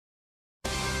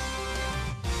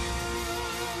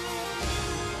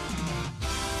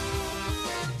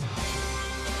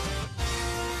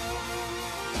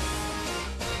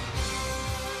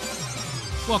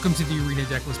Welcome to the Arena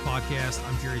Decklist Podcast.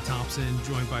 I'm Jerry Thompson,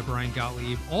 joined by Brian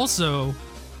Gottlieb. Also,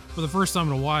 for the first time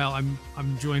in a while,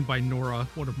 I'm joined by Nora,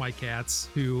 one of my cats,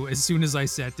 who, as soon as I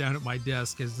sat down at my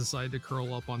desk, has decided to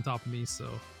curl up on top of me. So,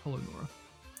 hello, Nora.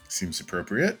 Seems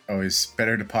appropriate. Always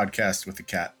better to podcast with a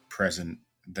cat present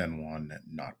than one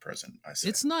not present, I say.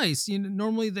 It's nice. You know,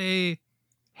 normally they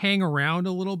hang around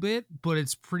a little bit, but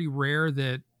it's pretty rare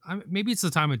that maybe it's the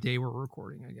time of day we're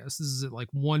recording, I guess. This is at like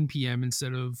 1 p.m.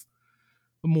 instead of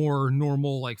a more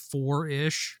normal like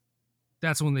 4-ish.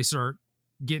 That's when they start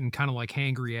getting kind of like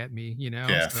hangry at me, you know?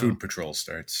 Yeah, so, food patrol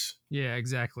starts. Yeah,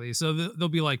 exactly. So they'll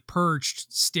be like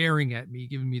perched, staring at me,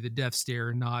 giving me the death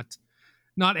stare, not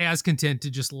as content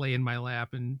to just lay in my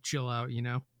lap and chill out, you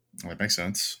know? That makes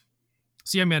sense.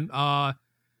 So yeah, man,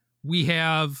 we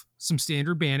have some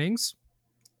standard bannings.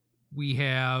 We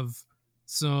have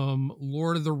some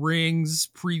Lord of the Rings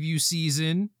preview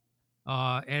season.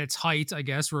 At its height, I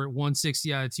guess we're at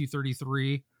 160 out of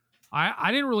 233.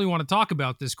 I didn't really want to talk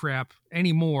about this crap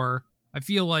anymore. I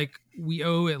feel like we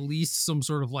owe at least some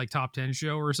sort of like top 10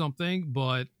 show or something,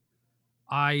 but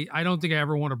I don't think I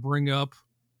ever want to bring up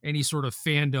any sort of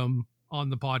fandom on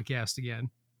the podcast again.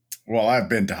 Well, I've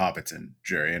been to Hobbiton,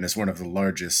 Jerry, and as one of the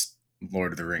largest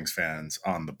Lord of the Rings fans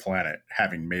on the planet,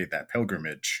 having made that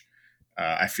pilgrimage,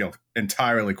 I feel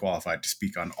entirely qualified to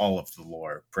speak on all of the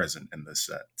lore present in this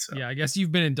set. So. Yeah, I guess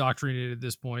you've been indoctrinated at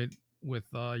this point with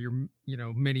your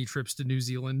many trips to New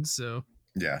Zealand. So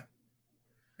yeah.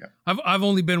 I've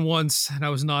only been once, and I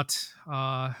was not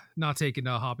taken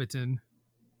to Hobbiton.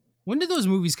 When did those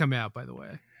movies come out, by the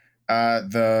way?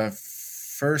 The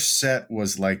first set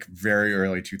was like very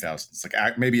early 2000s,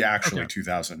 like maybe actually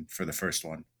 2000 for the first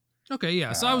one. Okay,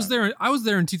 yeah. So I was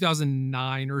there in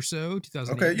 2009 or so,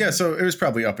 2008. Okay, yeah. So it was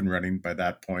probably up and running by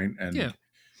that point, and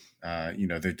yeah.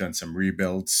 They've done some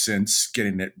rebuilds since,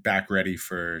 getting it back ready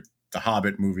for the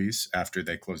Hobbit movies after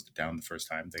they closed it down the first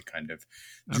time. They kind of,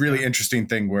 it's a really interesting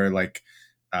thing where like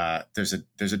there's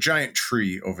a giant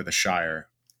tree over the Shire,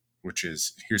 which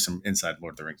is, here's some inside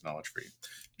Lord of the Rings knowledge for you.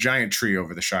 Giant tree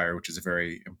over the Shire, which is a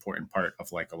very important part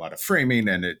of like a lot of framing,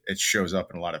 and it shows up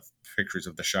in a lot of pictures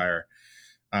of the Shire.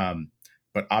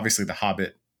 But obviously the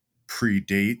Hobbit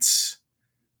predates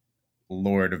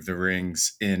Lord of the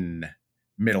Rings in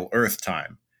Middle Earth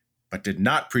time, but did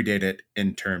not predate it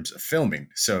in terms of filming.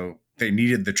 So they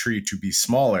needed the tree to be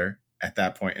smaller at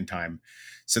that point in time.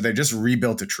 So they just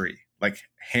rebuilt a tree, like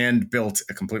hand built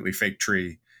a completely fake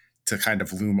tree to kind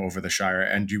of loom over the Shire.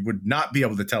 And you would not be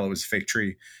able to tell it was a fake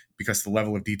tree because the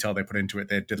level of detail they put into it,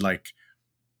 they did like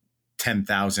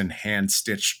 10,000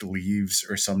 hand-stitched leaves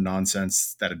or some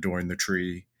nonsense that adorn the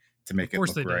tree to make it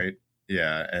look right.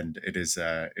 Yeah, and it is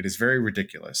very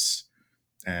ridiculous.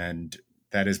 And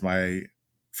that is my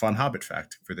fun Hobbit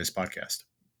fact for this podcast.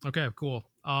 Okay, cool.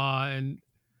 And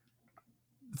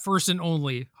first and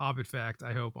only Hobbit fact,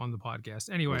 I hope, on the podcast.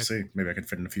 Anyway, we'll see. Maybe I can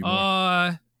fit in a few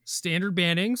more. Standard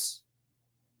bannings.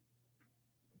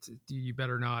 You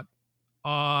better not.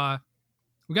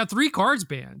 We got 3 cards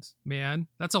banned, man.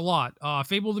 That's a lot.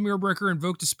 Fable the Mirrorbreaker,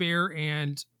 Invoke Despair,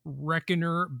 and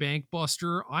Reckoner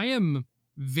Bankbuster. I am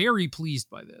very pleased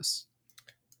by this.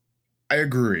 I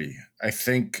agree. I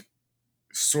think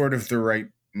sort of the right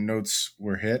notes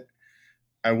were hit.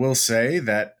 I will say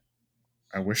that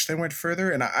I wish they went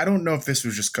further, and I don't know if this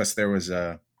was just because there was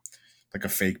a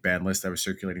fake ban list that was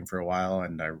circulating for a while,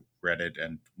 and I read it,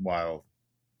 and while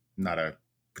not a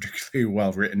particularly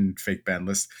well-written fake ban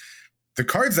list, the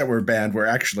cards that were banned were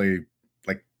actually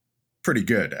like pretty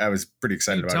good. I was pretty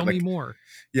excited about it. Tell me more.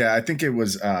 Yeah, I think it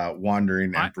was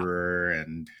Wandering Emperor,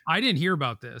 and I didn't hear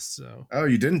about this. So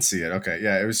you didn't see it? Okay,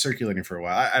 yeah, it was circulating for a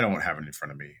while. I don't have it in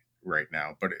front of me right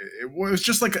now, but it was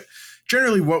just like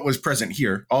generally what was present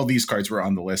here. All these cards were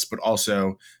on the list, but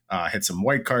also hit some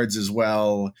white cards as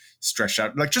well, stretched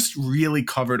out, like just really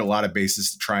covered a lot of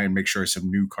bases to try and make sure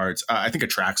some new cards. I think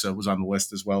Atraxa was on the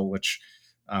list as well, which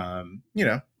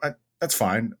that's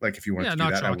fine. Like if you want to do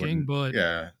not that, shocking, but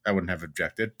I wouldn't have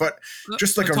objected. But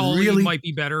just like might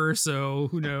be better, so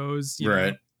who knows?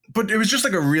 Right. But it was just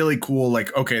like a really cool,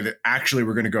 like, okay, that actually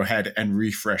we're going to go ahead and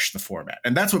refresh the format.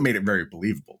 And that's what made it very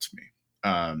believable to me.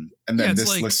 And then this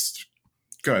like list,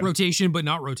 good. Rotation, but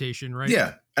not rotation, right?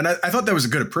 Yeah. And I thought that was a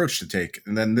good approach to take.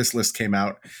 And then this list came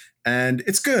out and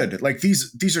it's good. Like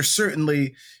these are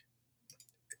certainly,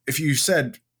 if you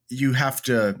said you have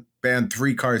to ban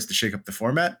 3 cards to shake up the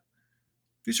format,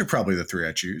 these are probably the 3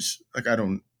 I choose. Like I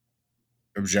don't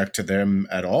object to them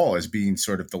at all as being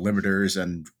sort of the limiters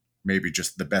and maybe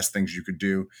just the best things you could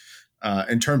do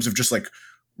in terms of just like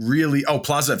really,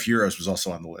 Plaza of Heroes was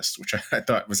also on the list, which I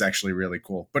thought was actually really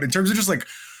cool. But in terms of just like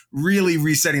really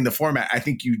resetting the format, I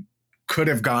think you could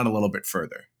have gone a little bit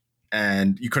further.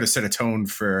 And you could have set a tone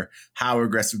for how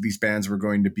aggressive these bands were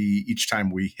going to be each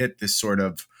time we hit this sort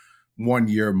of 1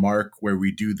 year mark where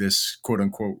we do this quote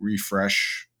unquote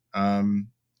refresh.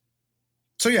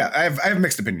 So yeah, I have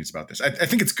mixed opinions about this. I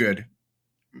think it's good.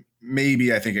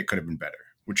 Maybe I think it could have been better,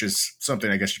 which is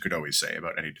something I guess you could always say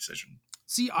about any decision.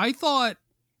 See, I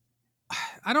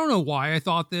don't know why I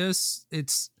thought this.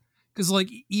 It's because, like,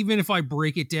 even if I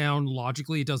break it down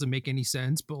logically, it doesn't make any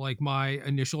sense. But, like, my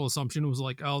initial assumption was,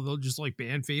 like, oh, they'll just, like,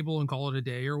 ban Fable and call it a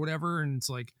day or whatever. And it's,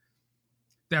 like,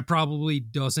 that probably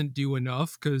doesn't do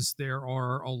enough because there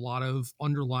are a lot of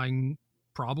underlying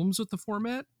problems with the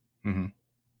format. Mm-hmm.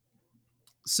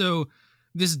 So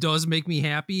this does make me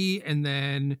happy. And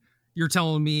then you're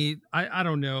telling me, I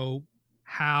don't know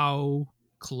how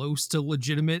close to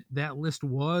legitimate that list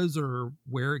was or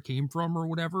where it came from or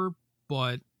whatever,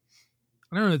 but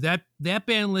I don't know, that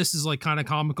ban list is like kind of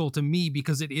comical to me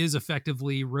because it is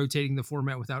effectively rotating the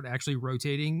format without actually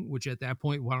rotating, which at that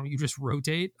point, why don't you just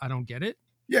rotate? I don't get it.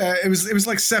 Yeah, it was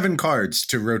like 7 cards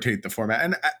to rotate the format.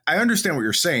 And I understand what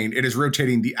you're saying. It is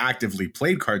rotating the actively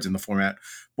played cards in the format.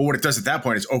 But what it does at that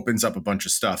point is opens up a bunch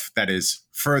of stuff that is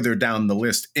further down the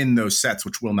list in those sets,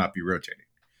 which will not be rotating.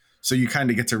 So you kind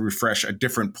of get to refresh a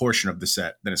different portion of the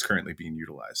set than is currently being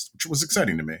utilized, which was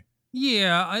exciting to me.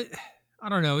 Yeah, I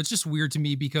don't know. It's just weird to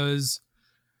me because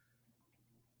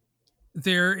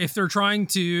if they're trying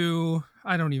to,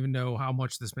 I don't even know how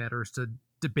much this matters to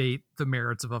debate the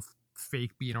merits of a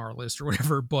fake BNR list or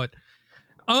whatever, but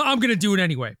I'm going to do it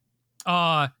anyway.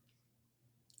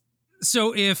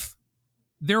 So if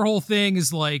their whole thing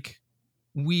is like,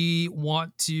 we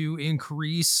want to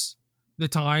increase the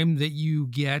time that you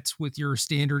get with your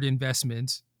standard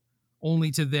investment only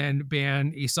to then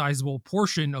ban a sizable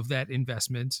portion of that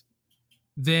investment,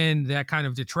 then that kind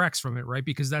of detracts from it, right?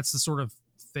 Because that's the sort of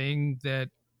thing that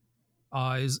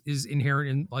is inherent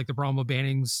in like the Brahma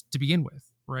bannings to begin with,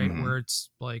 right? Mm-hmm. Where it's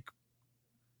like,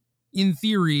 in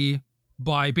theory,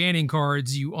 by banning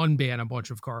cards, you unban a bunch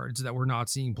of cards that we're not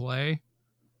seeing play.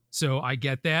 So I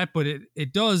get that, but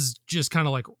it does just kind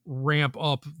of like ramp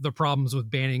up the problems with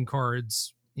banning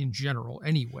cards in general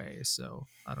anyway. So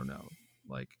I don't know,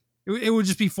 like it would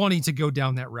just be funny to go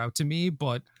down that route to me.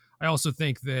 But I also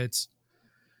think that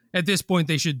at this point,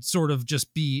 they should sort of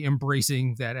just be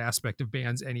embracing that aspect of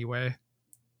bans anyway.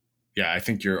 Yeah, I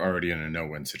think you're already in a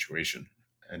no-win situation.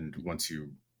 And once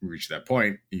you reach that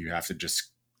point, you have to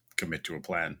just commit to a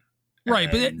plan. Right.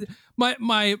 But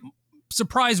my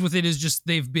surprise with it is just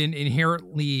they've been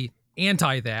inherently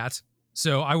anti that.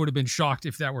 So I would have been shocked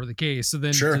if that were the case. So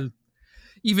then sure. To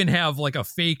even have like a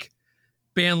fake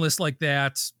ban list like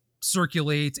that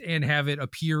circulate and have it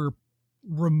appear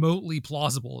remotely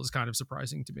plausible is kind of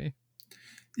surprising to me.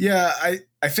 Yeah,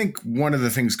 I think one of the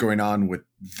things going on with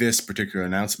this particular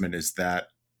announcement is that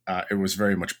it was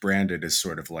very much branded as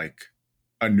sort of like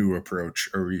a new approach,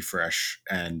 a refresh.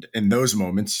 And in those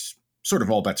moments, sort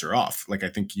of all bets are off. Like, I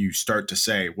think you start to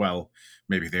say, well,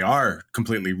 maybe they are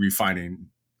completely refining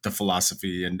the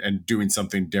philosophy and doing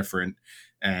something different.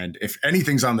 And if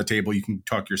anything's on the table, you can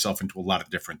talk yourself into a lot of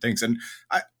different things. And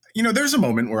there's a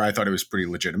moment where I thought it was pretty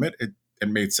legitimate. It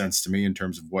made sense to me in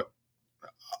terms of what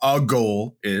a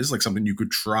goal is, like something you could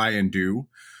try and do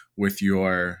with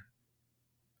your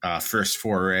first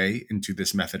foray into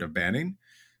this method of banning.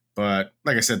 But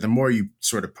like I said, the more you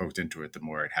sort of poked into it, the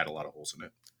more it had a lot of holes in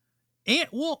it. And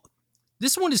well,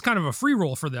 this one is kind of a free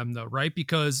roll for them though, right?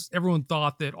 Because everyone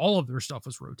thought that all of their stuff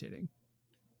was rotating.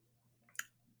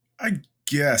 I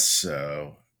guess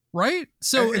so. Right?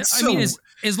 So, I mean,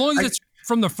 as long as it's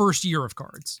from the first year of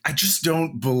cards. I just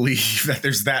don't believe that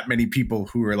there's that many people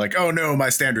who are like, oh no, my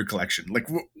standard collection. Like,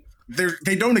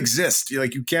 they don't exist.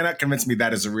 Like, you cannot convince me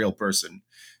that is a real person.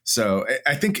 So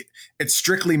I think it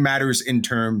strictly matters in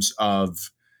terms of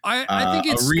I think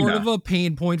it's Arena. Sort of a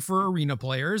pain point for Arena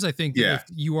players. I think that if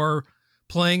you are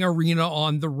playing Arena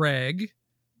on the reg,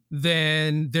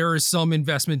 then there is some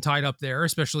investment tied up there,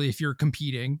 especially if you're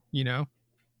competing, you know?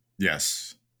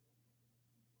 Yes.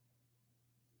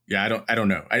 Yeah, I don't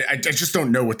know. I just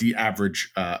don't know what the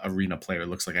average Arena player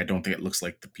looks like. I don't think it looks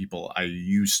like the people I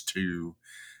used to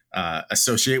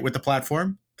associate with the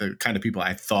platform, the kind of people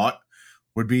I thought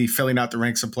would be filling out the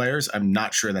ranks of players. I'm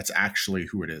not sure that's actually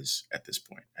who it is at this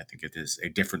point. I think it is a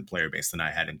different player base than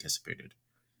I had anticipated.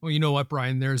 Well, you know what,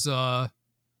 Brian? There's a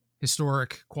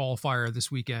historic qualifier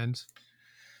this weekend.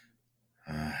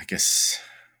 I guess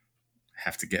I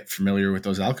have to get familiar with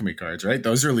those alchemy cards, right?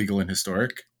 Those are legal and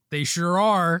historic. They sure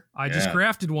are. I just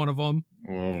crafted one of them.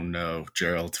 Oh no,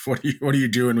 Gerald. What are you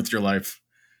doing with your life?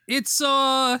 It's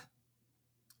the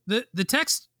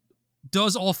text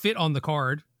does all fit on the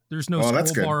card. There's no that's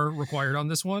scroll good. bar required on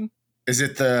this one. Is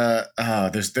it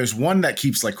there's one that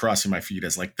keeps like crossing my feed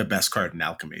as like the best card in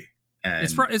Alchemy, and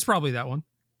It's probably that one.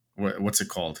 What's it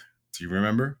called? Do you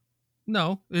remember?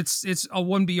 No, it's a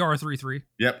 1BR 3/3.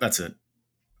 Yep, that's it.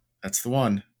 That's the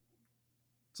one.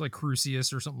 It's like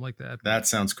Crucius or something like that. That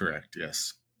sounds correct.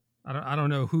 Yes. I don't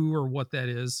know who or what that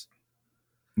is.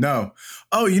 No.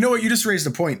 Oh, you know what? You just raised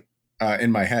a point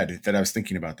in my head that I was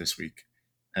thinking about this week,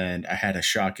 and I had a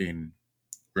shocking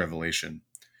revelation.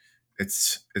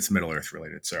 It's Middle Earth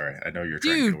related. Sorry, I know you're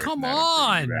trying to get away come from that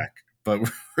on, back, but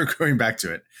we're going back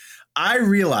to it. I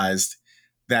realized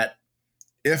that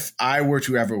if I were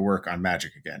to ever work on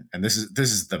Magic again, and this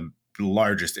is the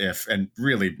largest if, and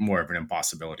really more of an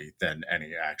impossibility than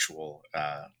any actual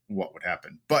what would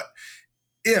happen. But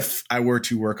if I were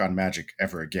to work on Magic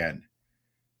ever again,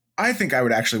 I think I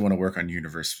would actually want to work on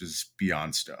Universes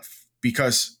Beyond stuff,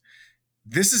 because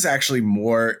this is actually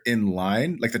more in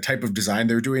line, like the type of design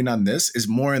they're doing on this is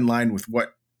more in line with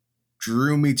what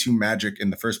drew me to Magic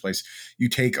in the first place. You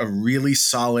take a really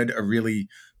solid, a really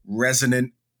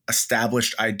resonant,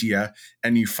 established idea,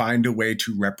 and you find a way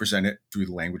to represent it through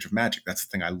the language of Magic. That's the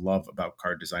thing I love about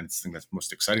card design. It's the thing that's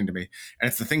most exciting to me. And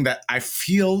it's the thing that I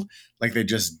feel like they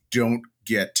just don't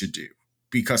get to do,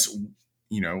 because,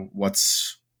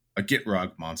 what's a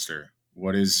Gitrog monster?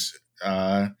 What is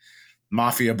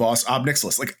Mafia boss Ob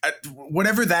Nixilis? Like,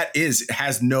 whatever that is, it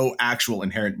has no actual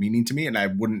inherent meaning to me, and I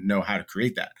wouldn't know how to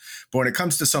create that. But when it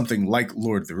comes to something like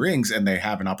Lord of the Rings, and they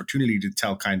have an opportunity to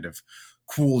tell kind of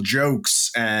cool jokes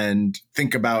and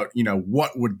think about,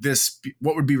 what would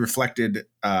be reflected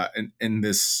in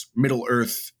this Middle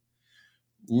Earth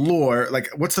lore, like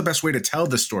what's the best way to tell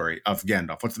the story of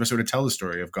Gandalf? What's the best way to tell the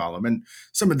story of Gollum? And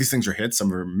some of these things are hits,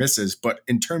 some are misses, but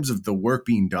in terms of the work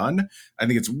being done, I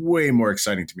think it's way more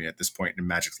exciting to me at this point in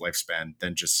Magic's lifespan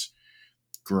than just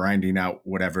grinding out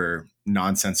whatever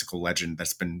nonsensical legend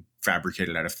that's been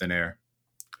fabricated out of thin air.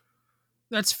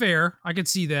 That's fair. I could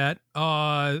see that.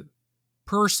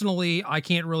 Personally, I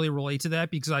can't really relate to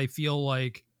that because I feel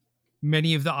like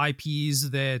many of the IPs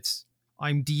that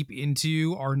I'm deep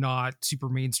into are not super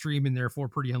mainstream and therefore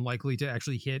pretty unlikely to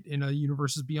actually hit in a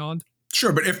Universes Beyond.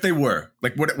 Sure, but if they were,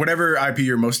 like whatever IP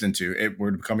you're most into, it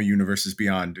were to become a Universes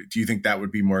Beyond, do you think that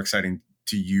would be more exciting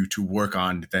to you to work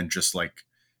on than just like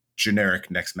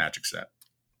generic next Magic set?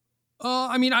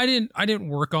 I mean, I didn't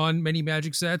work on many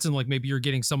Magic sets, and like maybe you're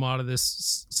getting some of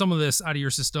this out of your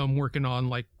system working on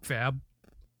like Fab.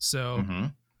 So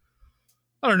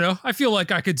I don't know. I feel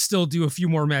like I could still do a few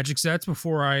more Magic sets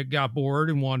before I got bored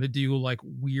and wanted to do like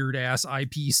weird ass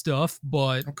IP stuff.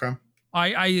 But okay,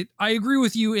 I agree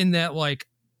with you in that, like,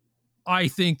 I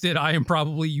think that I am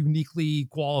probably uniquely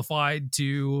qualified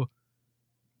to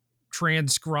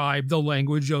transcribe the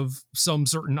language of some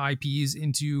certain IPs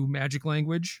into Magic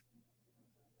language.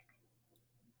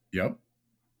 Yep.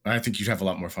 I think you'd have a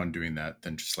lot more fun doing that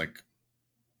than just like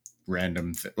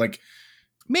random like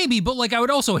maybe, but like I would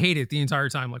also hate it the entire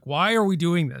time. Like, why are we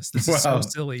doing this? This is so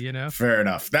silly, Fair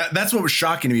enough. That's what was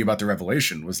shocking to me about the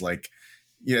revelation was like,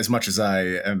 as much as I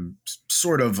am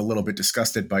sort of a little bit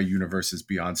disgusted by Universes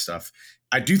Beyond stuff,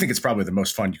 I do think it's probably the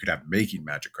most fun you could have making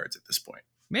Magic cards at this point.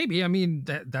 Maybe. I mean,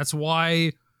 that's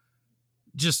why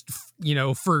just,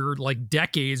 for like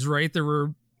decades, right? There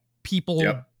were people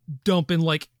dumping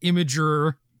like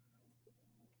Imager,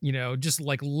 just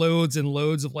like loads and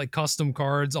loads of like custom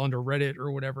cards onto Reddit or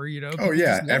whatever, Oh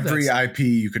yeah. Every IP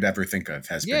you could ever think of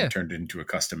has been turned into a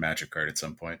custom Magic card at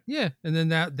some point. Yeah. And then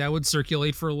that would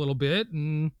circulate for a little bit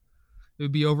and it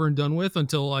would be over and done with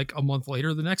until like a month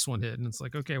later, the next one hit. And it's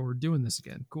like, okay, we're doing this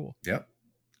again. Cool. Yep.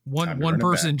 One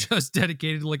person just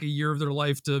dedicated like a year of their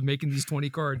life to making these 20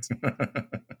 cards. But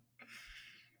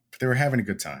they were having a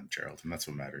good time, Gerald, and that's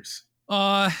what matters.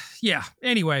 Yeah.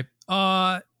 Anyway,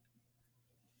 how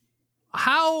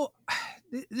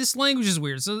this language is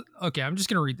weird. So, okay, I'm just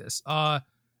going to read this.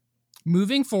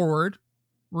 Moving forward,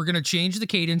 we're going to change the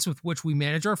cadence with which we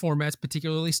manage our formats,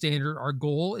 particularly standard. Our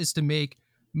goal is to make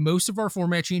most of our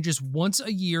format changes once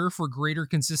a year for greater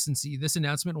consistency. This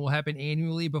announcement will happen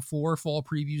annually before fall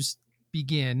previews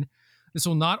begin. This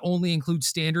will not only include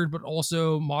standard, but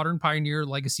also modern, pioneer,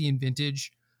 legacy, and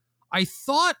vintage. I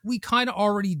thought we kind of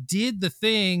already did the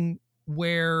thing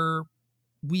where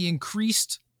we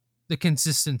increased the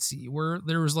consistency, where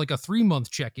there was like a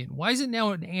 3-month check-in. Why is it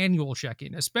now an annual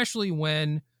check-in? Especially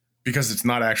when... Because it's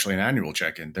not actually an annual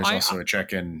check-in. There's also a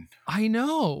check-in. I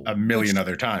know. A million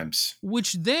other times.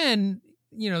 Which then,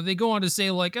 they go on to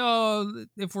say like, oh,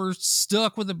 if we're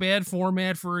stuck with a bad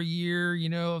format for a year,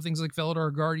 things like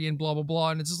Felidar Guardian, blah, blah,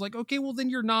 blah. And it's just like, okay, well then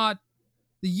you're not...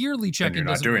 The yearly check-in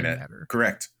doesn't really matter.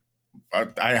 Correct.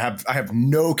 I have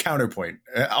no counterpoint.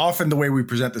 Often the way we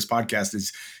present this podcast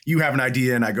is you have an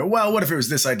idea and I go, well, what if it was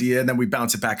this idea? And then we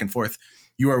bounce it back and forth.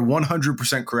 You are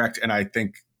 100% correct. And I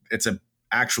think it's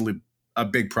actually a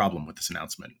big problem with this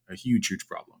announcement, a huge, huge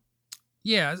problem.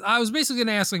 Yeah, I was basically going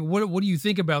to ask, like, what do you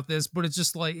think about this? But it's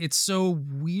just like, it's so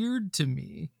weird to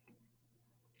me.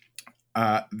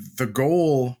 The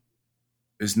goal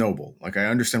is noble. Like, I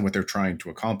understand what they're trying to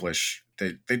accomplish.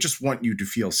 They just want you to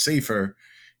feel safer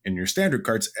in your standard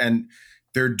cards. And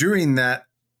they're doing that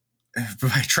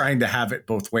by trying to have it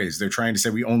both ways. They're trying to say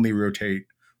we only rotate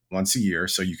once a year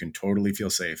so you can totally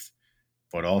feel safe.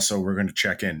 But also we're going to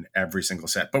check in every single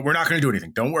set. But we're not going to do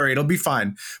anything. Don't worry, it'll be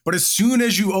fine. But as soon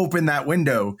as you open that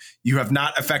window, you have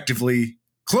not effectively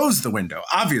closed the window,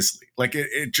 obviously. Like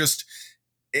it just,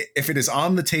 if it is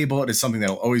on the table, it is something that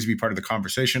will always be part of the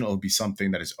conversation. It'll be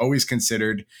something that is always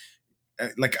considered.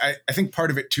 Like I think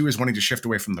part of it too is wanting to shift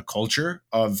away from the culture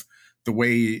of the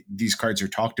way these cards are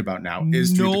talked about now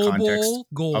is through the context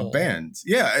of bans.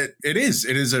 Yeah, it is.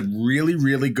 It is a really,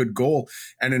 really good goal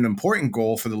and an important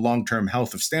goal for the long-term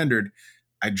health of Standard.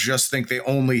 I just think they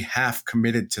only half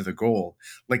committed to the goal.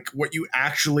 Like what you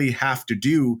actually have to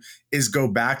do is go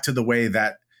back to the way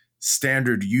that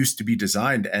Standard used to be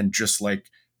designed, and just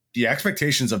like the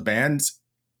expectations of bans,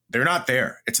 they're not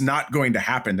there. It's not going to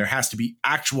happen. There has to be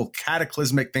actual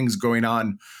cataclysmic things going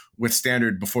on with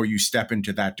Standard before you step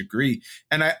into that degree.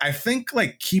 And I think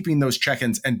like keeping those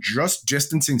check-ins and just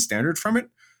distancing Standard from it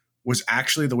was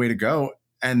actually the way to go.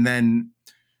 And then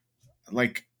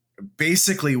like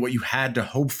basically what you had to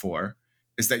hope for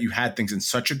is that you had things in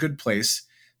such a good place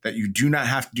that you do not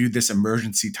have to do this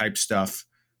emergency type stuff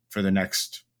for the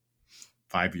next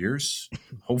 5 years.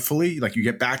 Hopefully, like you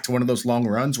get back to one of those long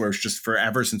runs where it's just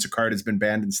forever since a card has been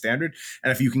banned in Standard.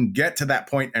 And if you can get to that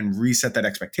point and reset that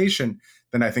expectation,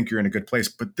 then I think you're in a good place.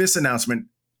 But this announcement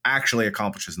actually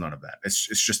accomplishes none of that. It's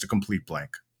just a complete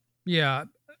blank. Yeah,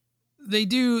 they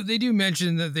do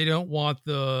mention that they don't want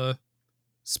the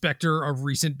specter of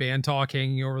recent ban talk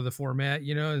hanging over the format.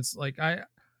 You know, it's like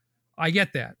I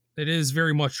get that. It is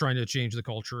very much trying to change the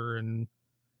culture, and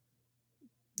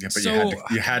yeah, but so,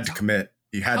 you had to commit.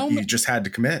 You just had to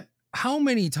commit. How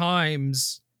many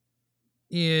times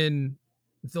in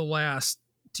the last,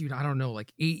 dude, I don't know,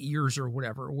 like 8 years or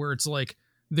whatever, where it's like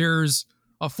there's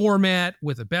a format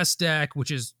with a best deck,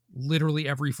 which is literally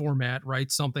every format,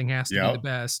 right? Something has to be the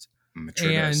best.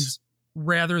 And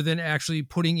rather than actually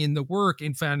putting in the work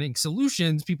and finding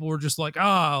solutions, people were just like,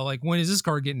 like when is this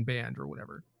card getting banned or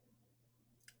whatever?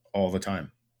 All the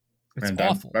time. It's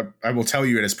awful. I will tell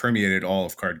you, it has permeated all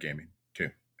of card gaming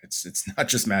too. It's not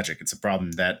just Magic. It's a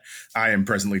problem that I am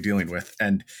presently dealing with.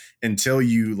 And until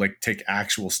you like take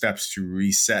actual steps to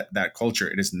reset that culture,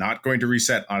 it is not going to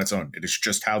reset on its own. It is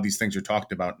just how these things are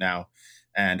talked about now.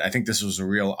 And I think this was a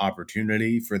real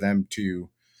opportunity for them to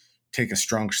take a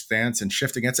strong stance and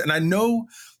shift against it. And I know,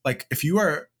 like, if you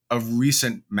are a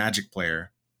recent Magic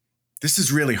player, this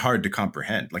is really hard to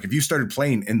comprehend. Like, if you started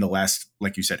playing in the last,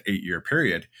 like you said, 8-year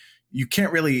period, you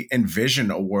can't really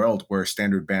envision a world where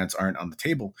Standard bans aren't on the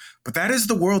table. But that is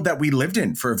the world that we lived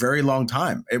in for a very long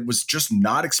time. It was just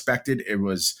not expected. It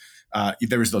was,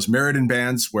 there was those Mirrodin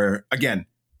bans where, again,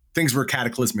 things were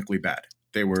cataclysmically bad.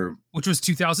 They were, which was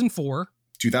 2004.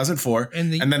 2004.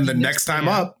 And then the next time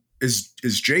up is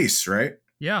Jace, right?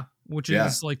 Yeah. Which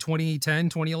is like 2010,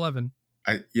 2011.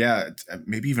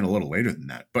 Maybe even a little later than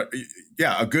that. But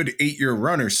yeah, a good 8-year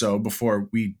run or so before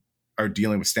we are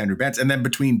dealing with Standard bans. And then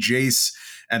between Jace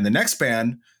and the next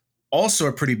ban, also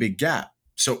a pretty big gap.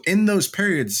 So in those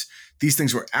periods, these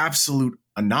things were absolute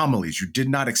anomalies. You did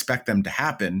not expect them to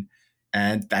happen.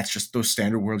 And that's just those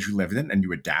Standard worlds you lived in, and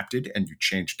you adapted and you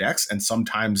changed decks. And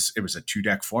sometimes it was a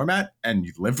 2-deck format and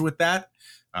you lived with that.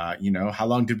 How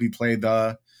long did we play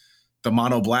the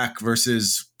mono black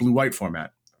versus blue white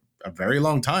format? A very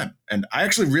long time. And I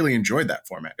actually really enjoyed that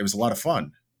format. It was a lot of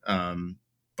fun.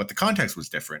 But the context was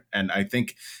different. And I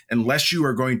think unless you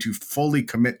are going to fully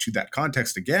commit to that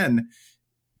context again,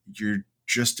 you're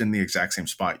just in the exact same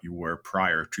spot you were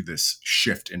prior to this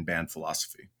shift in ban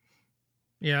philosophy.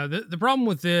 Yeah, the problem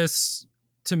with this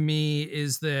to me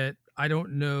is that I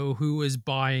don't know who is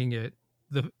buying it.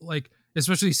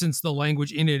 Especially since the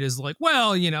language in it is like,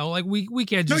 well, like we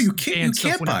can't just you can't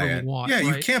buy it. Want, yeah,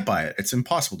 right? You can't buy it. It's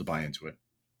impossible to buy into it.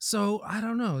 So I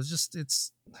don't know. It's just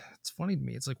it's funny to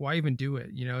me. It's like, why even do it?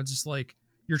 It's just like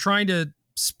you're trying to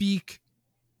speak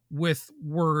with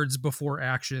words before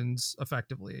actions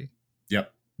effectively.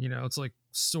 Yep. It's like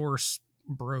source,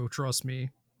 bro. Trust me.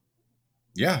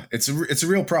 Yeah, it's a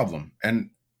real problem, and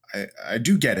I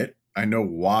do get it. I know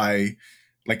why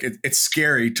Like it's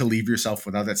scary to leave yourself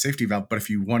without that safety valve. But if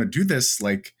you want to do this,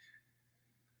 like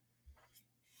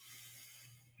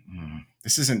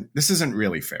this isn't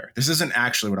really fair. This isn't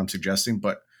actually what I'm suggesting,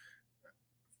 but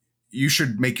you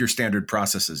should make your standard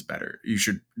processes better. You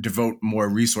should devote more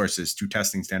resources to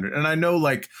testing standard. And I know,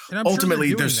 like, ultimately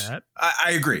sure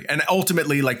I agree. And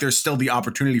ultimately, like, there's still the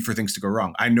opportunity for things to go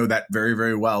wrong. I know that very,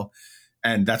 very well.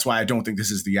 And that's why I don't think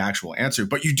this is the actual answer.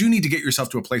 But you do need to get yourself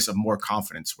to a place of more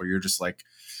confidence where you're just like,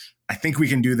 I think we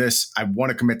can do this. I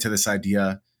want to commit to this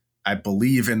idea. I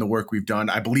believe in the work we've done.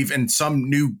 I believe in some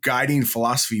new guiding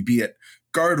philosophy, be it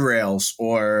guardrails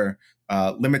or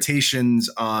limitations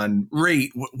on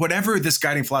rate, whatever this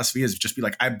guiding philosophy is. Just be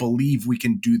like, I believe we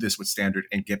can do this with standard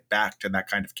and get back to that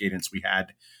kind of cadence we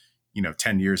had,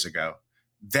 10 years ago.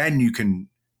 Then you can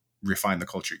refine the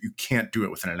culture. You can't do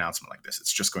it with an announcement like this.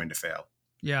 It's just going to fail.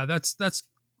 Yeah, that's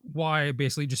why I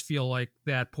basically just feel like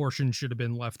that portion should have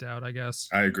been left out, I guess.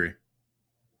 I agree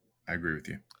with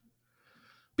you.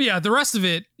 But yeah, the rest of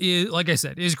it is, like I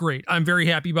said, is great. I'm very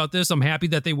happy about this. I'm happy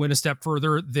that they went a step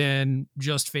further than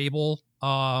just Fable.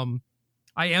 I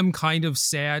am kind of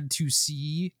sad to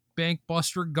see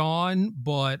Bankbuster gone,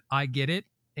 but I get it.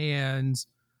 And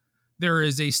there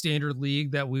is a standard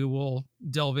league that we will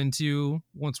delve into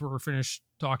once we're finished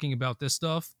talking about this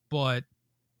stuff. But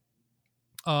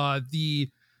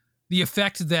the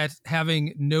effect that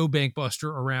having no Bankbuster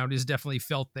around is definitely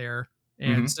felt there.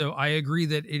 And so I agree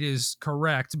that it is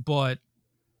correct, but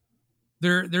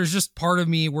there's just part of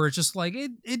me where it's just like,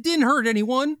 it didn't hurt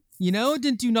anyone, it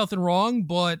didn't do nothing wrong,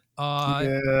 but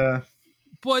it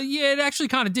actually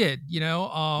kind of did,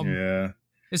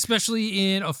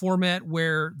 especially in a format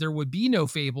where there would be no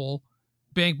Fable.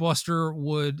 Bankbuster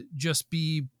would just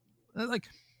be like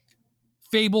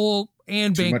Fable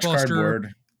and Too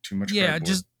Bankbuster. Too much cardboard. Yeah,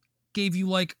 just gave you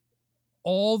like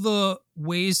all the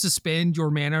ways to spend your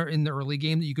mana in the early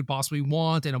game that you could possibly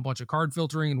want, and a bunch of card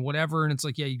filtering and whatever. And it's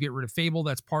like, yeah, you get rid of Fable.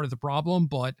 That's part of the problem.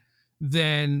 But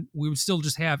then we would still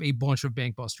just have a bunch of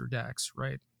Bankbuster decks,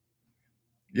 right?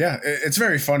 Yeah, it's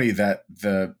very funny that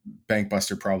the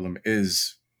Bankbuster problem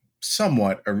is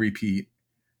somewhat a repeat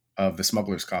of the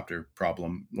Smuggler's Copter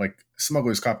problem. Like,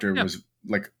 Smuggler's Copter was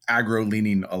like aggro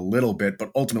leaning a little bit,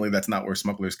 but ultimately that's not where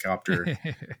Smuggler's Copter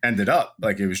ended up.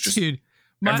 Like, it was just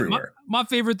everywhere. My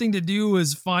favorite thing to do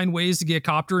is find ways to get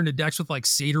Copter into decks with like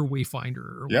Satyr Wayfinder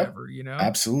or whatever,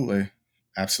 Absolutely.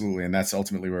 And that's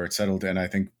ultimately where it settled. And I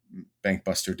think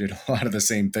Bankbuster did a lot of the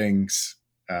same things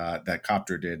that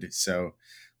Copter did. So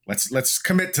let's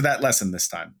commit to that lesson this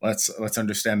time. Let's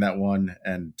understand that one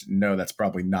and know that's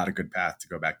probably not a good path to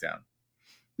go back down.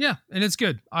 Yeah, and it's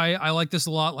good. I like this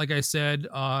a lot. Like I said,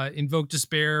 Invoke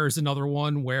Despair is another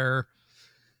one where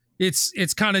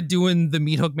it's kind of doing the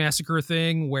Meat Hook Massacre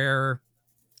thing where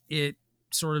it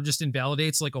sort of just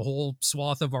invalidates like a whole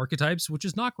swath of archetypes, which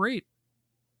is not great.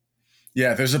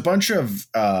 Yeah, there's a bunch of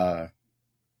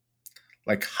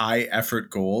like high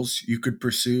effort goals you could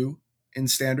pursue in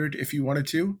Standard if you wanted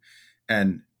to,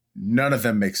 and none of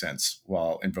them make sense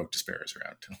while Invoke Despair is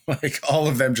around. Like, all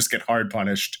of them just get hard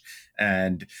punished.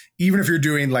 And even if you're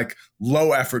doing like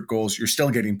low effort goals, you're still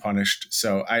getting punished.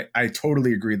 So I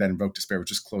totally agree that Invoke Despair was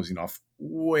just closing off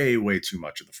way, way too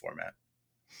much of the format.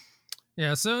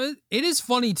 Yeah, so it is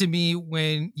funny to me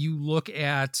when you look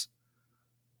at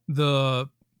the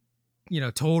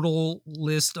total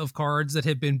list of cards that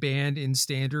have been banned in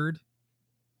Standard,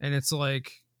 and it's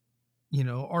like,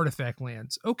 artifact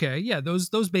lands. Okay, yeah, those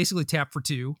basically tap for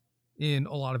 2 in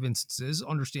a lot of instances.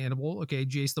 Understandable. Okay,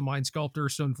 Jace the Mind Sculptor,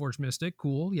 Stoneforge Mystic,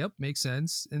 cool. Yep, makes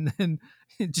sense. And then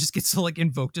it just gets to like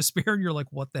Invoke Despair, and you're like,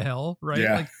 what the hell, right?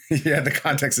 Yeah, like, the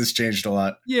context has changed a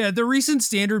lot. Yeah, the recent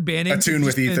Standard banning. Attune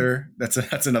with Ether.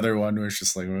 That's another one where it's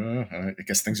just like, I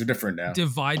guess things are different now.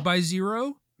 Divide by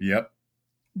 0. Yep.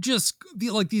 Just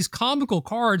like these comical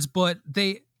cards, but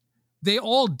they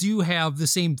all do have the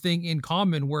same thing in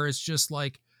common, where it's just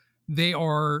like they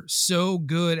are so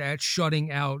good at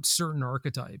shutting out certain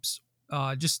archetypes.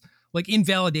 Just like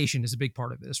invalidation is a big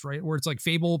part of this, right? Where it's like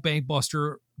Fable,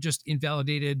 Bankbuster just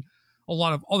invalidated a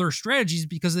lot of other strategies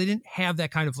because they didn't have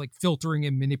that kind of like filtering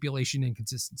and manipulation and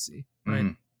consistency,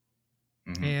 right?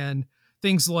 Mm-hmm. And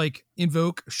things like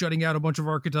Invoke shutting out a bunch of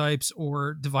archetypes,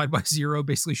 or Divide by 0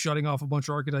 basically shutting off a bunch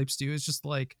of archetypes too. It's just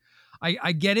like,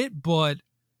 I get it, but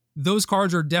those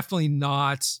cards are definitely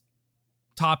not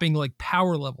topping like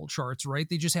power level charts, right?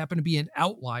 They just happen to be an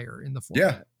outlier in the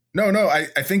format. Yeah. No. I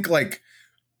think like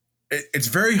it's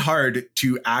very hard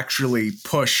to actually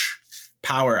push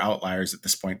power outliers at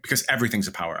this point because everything's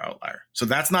a power outlier. So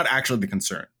that's not actually the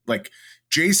concern. Like,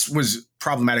 Jace was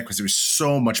problematic because it was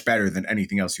so much better than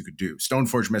anything else you could do.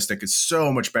 Stoneforge Mystic is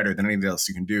so much better than anything else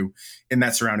you can do in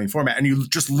that surrounding format. And you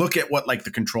just look at what like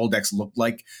the control decks looked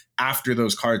like after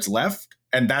those cards left,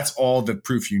 and that's all the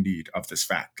proof you need of this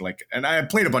fact. Like, and I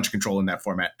played a bunch of Control in that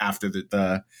format after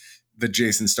the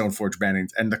Jace and Stoneforge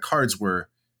bannings, and the cards were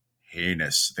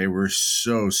heinous. They were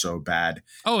so bad.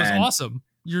 Oh, it's awesome.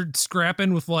 You're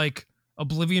scrapping with like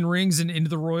Oblivion Rings and Into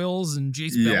the Royals and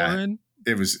Jace Beleren.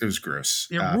 It was gross.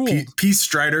 It ruled. Peace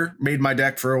Strider made my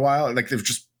deck for a while. Like, there were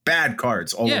just bad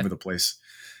cards all over the place.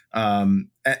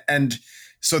 And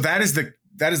so that is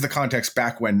the context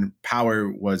back when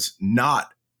Power was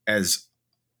not as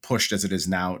pushed as it is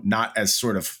now, not as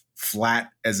sort of flat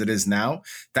as it is now.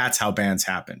 That's how bans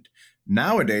happened.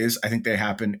 Nowadays, I think they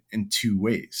happen in two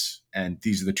ways. And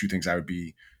these are the two things I would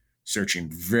be searching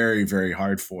very, very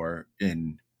hard for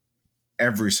in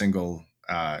every single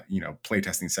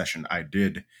playtesting session I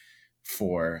did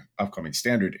for upcoming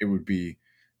Standard. It would be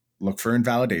look for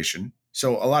invalidation.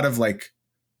 So a lot of like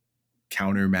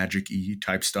counter Magic-y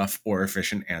type stuff or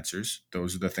efficient answers.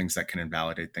 Those are the things that can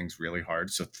invalidate things really hard.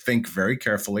 So think very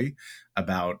carefully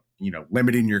about,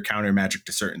 limiting your counter Magic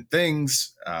to certain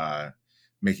things,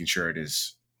 making sure it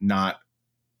is not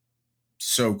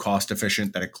so cost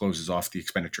efficient that it closes off the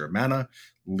expenditure of mana.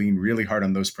 Lean really hard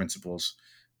on those principles.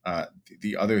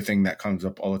 The other thing that comes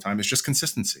up all the time is just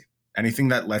consistency. Anything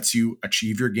that lets you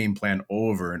achieve your game plan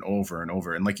over and over and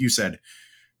over. And like you said,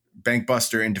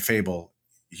 Bankbuster into Fable,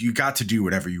 you got to do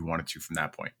whatever you wanted to from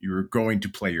that point. You were going to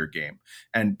play your game.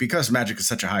 And because Magic is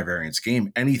such a high variance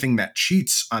game, anything that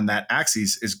cheats on that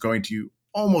axis is going to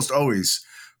almost always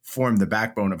form the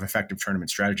backbone of effective tournament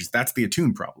strategies. That's the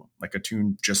Attune problem. Like,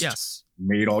 Attune just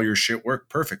made all your shit work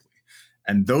perfectly.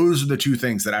 And those are the two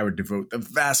things that I would devote the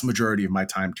vast majority of my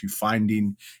time to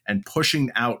finding and pushing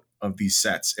out of these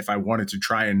sets if I wanted to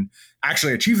try and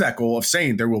actually achieve that goal of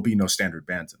saying there will be no standard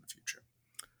bans in the future.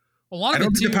 I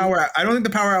don't think the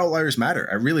power outliers matter.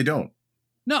 I really don't.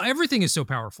 No, everything is so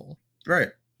powerful.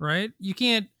 Right. You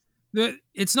can't.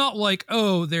 It's not like,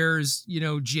 oh, there's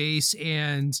Jace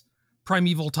and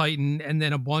Primeval Titan and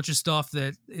then a bunch of stuff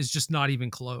that is just not even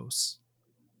close.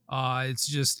 It's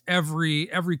just every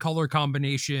color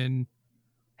combination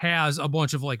has a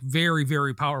bunch of like very,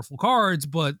 very powerful cards,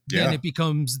 but then it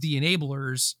becomes the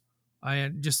enablers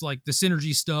and just like the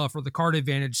synergy stuff or the card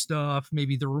advantage stuff,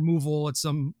 maybe the removal at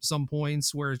some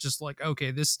points where it's just like,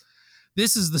 okay, this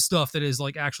is the stuff that is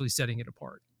like actually setting it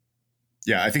apart.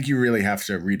 Yeah, I think you really have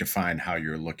to redefine how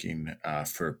you're looking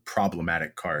for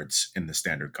problematic cards in the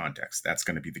Standard context. That's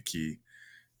going to be the key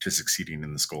to succeeding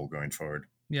in this goal going forward.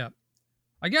 Yeah.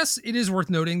 I guess it is worth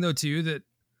noting, though, too, that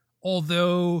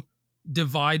although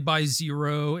Divide by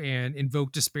Zero and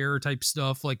Invoke Despair type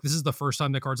stuff, like this is the first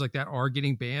time that cards like that are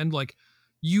getting banned, like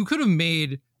you could have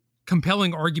made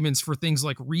compelling arguments for things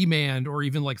like Remand or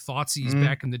even like Thoughtseize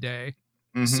back in the day.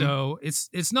 Mm-hmm. So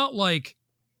it's not like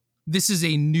this is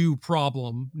a new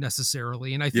problem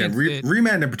necessarily. And I think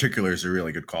Remand in particular is a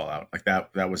really good call out. Like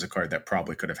that was a card that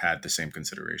probably could have had the same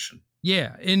consideration.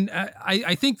 Yeah. And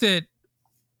I think that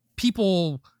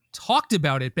people talked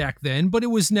about it back then, but it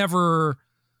was never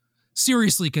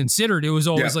seriously considered. It was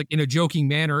always like in a joking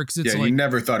manner. Cause it's like, you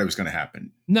never thought it was going to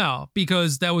happen. No,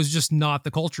 because that was just not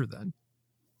the culture then.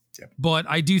 Yep. But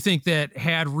I do think that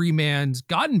had Remand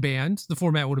gotten banned, the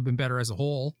format would have been better as a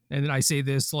whole. And I say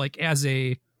this like as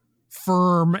a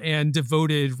firm and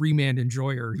devoted Remand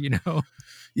enjoyer,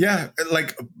 Yeah.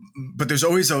 Like, but there's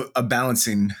always a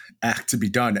balancing act to be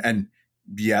done. And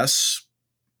yes,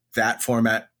 that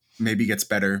format maybe gets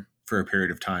better for a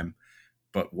period of time,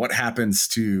 but what happens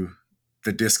to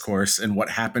the discourse and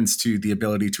what happens to the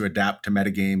ability to adapt to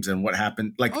metagames and what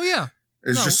happened? Like,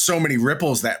 there's just so many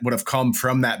ripples that would have come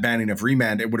from that banning of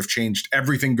Remand. It would have changed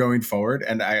everything going forward.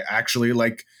 And I actually,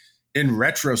 like, in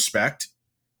retrospect,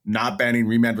 not banning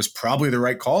Remand was probably the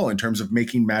right call in terms of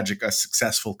making Magic a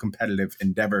successful competitive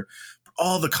endeavor. But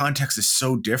all the context is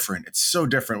so different. It's so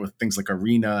different with things like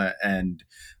Arena and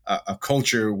a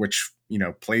culture which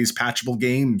plays patchable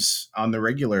games on the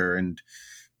regular, and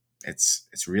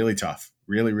it's really tough,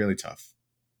 really, really tough.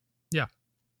 Yeah.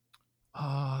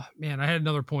 Man, I had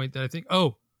another point that I think.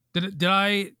 Oh, did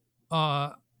I?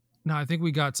 No, I think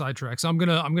we got sidetracked. So I'm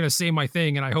gonna say my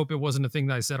thing, and I hope it wasn't a thing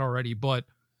that I said already. But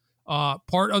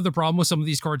part of the problem with some of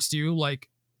these cards too, like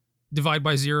Divide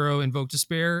by Zero, Invoke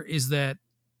Despair, is that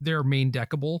they're main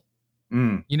deckable.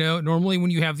 Normally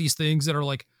when you have these things that are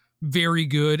like very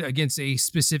good against a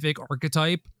specific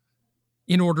archetype,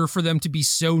 in order for them to be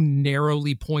so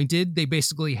narrowly pointed, they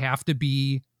basically have to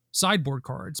be sideboard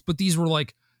cards. But these were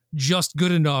like just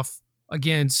good enough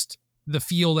against the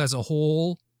field as a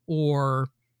whole or,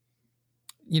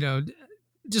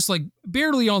 just like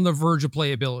barely on the verge of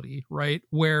playability, right?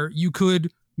 Where you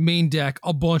could main deck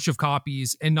a bunch of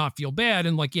copies and not feel bad.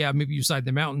 And like, yeah, maybe you side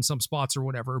them out in some spots or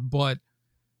whatever, but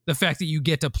the fact that you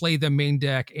get to play the main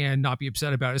deck and not be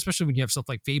upset about it, especially when you have stuff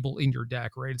like Fable in your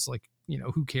deck, right? It's like,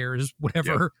 who cares?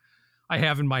 Whatever I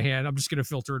have in my hand, I'm just going to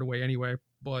filter it away anyway.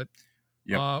 But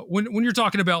when you're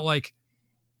talking about like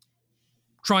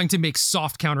trying to make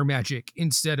soft counter magic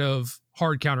instead of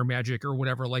hard counter magic or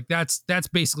whatever, like that's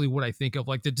basically what I think of,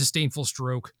 like the Disdainful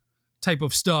Stroke type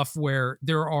of stuff, where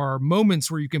there are moments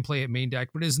where you can play it main deck,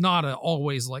 but it's not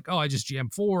always like, oh, I just jam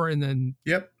 4 and then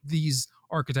these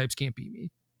archetypes can't beat me.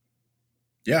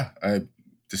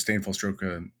 Disdainful Stroke,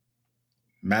 a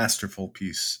masterful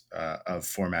piece of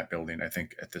format building, I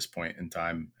think, at this point in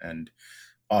time, and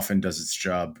often does its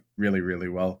job really, really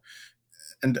well.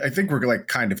 And I think we're like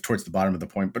kind of towards the bottom of the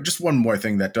point, but just one more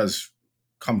thing that does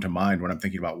come to mind when I'm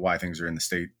thinking about why things are in the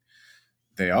state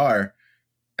they are,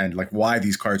 and like why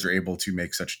these cards are able to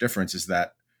make such a difference, is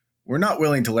that we're not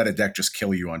willing to let a deck just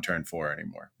kill you on turn 4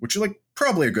 anymore, which is like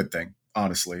probably a good thing,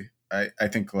 honestly. I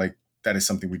think like that is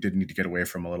something we did need to get away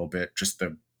from a little bit, just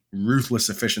the ruthless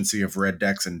efficiency of red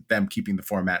decks and them keeping the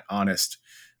format honest.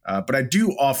 But I do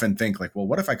often think like, well,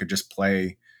 what if I could just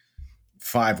play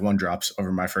 5 1-drops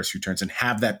over my first few turns and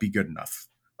have that be good enough?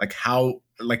 Like how,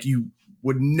 like you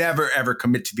would never ever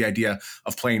commit to the idea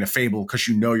of playing a Fable because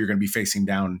you're going to be facing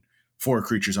down 4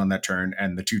 creatures on that turn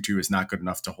and the 2/2 is not good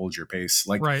enough to hold your pace.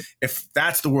 Like if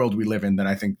that's the world we live in, then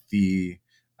I think the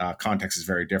context is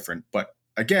very different. But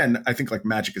again, I think like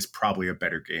Magic is probably a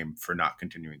better game for not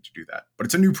continuing to do that. But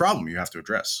it's a new problem you have to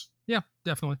address. Yeah,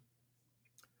 definitely.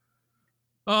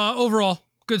 Overall,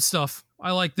 good stuff.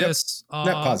 I like this.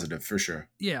 Net positive for sure.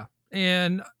 Yeah.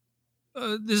 And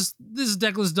this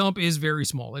deckless dump is very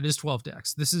small. It is 12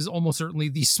 decks. This is almost certainly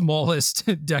the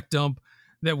smallest deck dump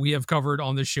that we have covered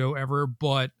on the show ever.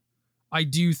 But I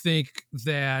do think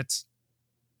that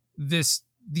the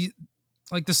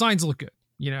signs look good,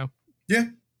 Yeah.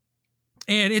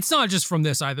 And it's not just from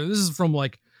this either. This is from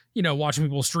like, watching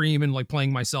people stream and like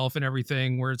playing myself and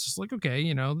everything, where it's just like,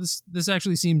 okay, this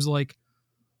actually seems like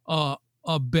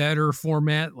a better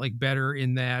format, like better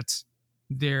in that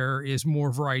there is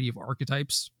more variety of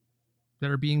archetypes that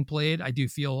are being played. I do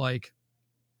feel like,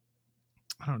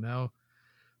 I don't know,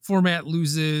 format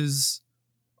loses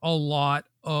a lot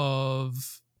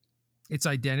of its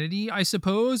identity, I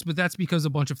suppose, but that's because a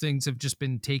bunch of things have just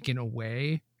been taken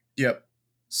away. Yep.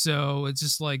 So it's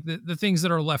just like the things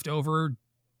that are left over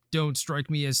don't strike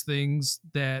me as things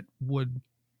that would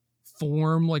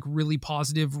form like really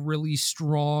positive, really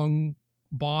strong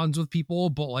bonds with people,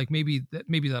 but like maybe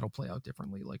that'll play out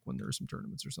differently, like when there's some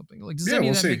tournaments or something. Like, does any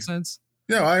of that make sense?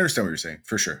 Yeah, I understand what you're saying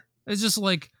for sure. It's just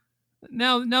like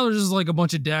now there's just like a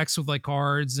bunch of decks with like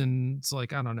cards, and it's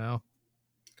like, I don't know.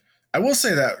 I will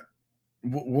say that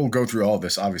we'll go through all of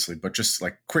this obviously, but just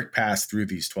like quick pass through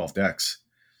these 12 decks.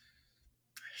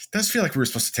 It does feel like we were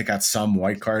supposed to take out some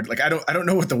white card. Like I don't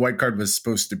know what the white card was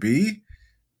supposed to be,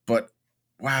 but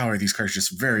wow, are these cards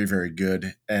just very, very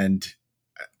good? And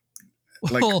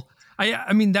like, well,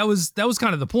 I mean that was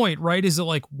kind of the point, right? Is it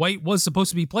like white was supposed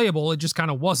to be playable, it just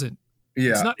kind of wasn't.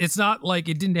 Yeah, it's not like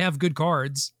it didn't have good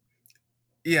cards.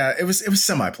 Yeah, it was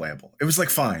semi-playable. It was like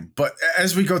fine, but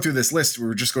as we go through this list,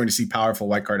 we're just going to see powerful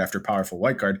white card after powerful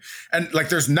white card, and like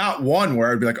there's not one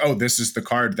where I'd be like, oh, this is the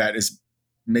card that is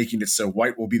making it so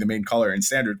white will be the main color in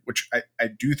standard, which I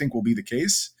do think will be the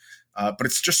case. But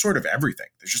it's just sort of everything.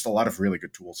 There's just a lot of really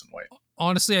good tools in white.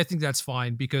 Honestly, I think that's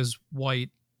fine because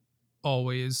white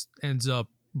always ends up,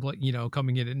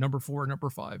 coming in at number 4, number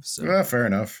 5. So fair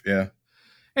enough. Yeah.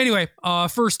 Anyway,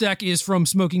 first deck is from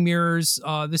Smoking Mirrors.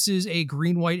 This is a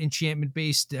green-white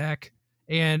enchantment-based deck,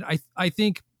 and I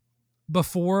think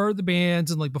before the bans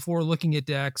and like before looking at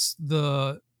decks,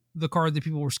 the card that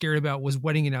people were scared about was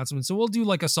Wedding Announcement. So we'll do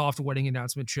like a soft Wedding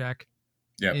Announcement check.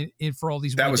 Yeah. In for all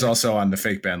these. That was decks. Also on the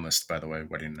fake ban list, by the way.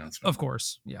 Wedding Announcement. Of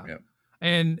course, yeah. Yep.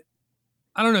 And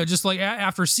I don't know, just like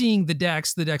after seeing the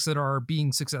decks that are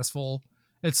being successful,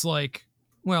 it's like,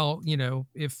 well,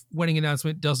 if Wedding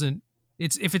Announcement doesn't.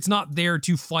 If it's not there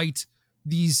to fight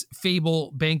these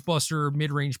Fable Bankbuster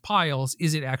mid-range piles,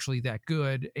 is it actually that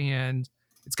good? And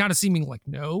it's kind of seeming like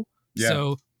no. Yeah.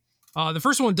 So the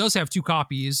first one does have 2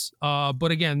 copies. But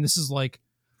again, this is like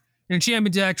an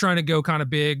enchantment deck trying to go kind of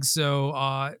big.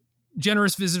 So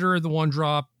Generous Visitor, the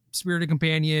 1-drop, Spirited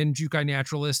Companion, Jukai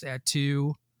Naturalist at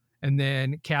 2. And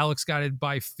then Calyx Guided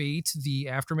by Fate, the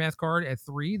Aftermath card at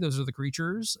 3. Those are the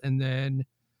creatures. And then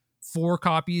 4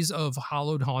 copies of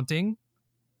Hallowed Haunting.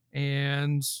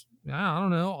 And I don't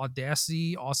know,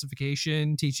 Audacity,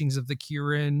 Ossification, Teachings of the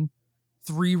Kirin,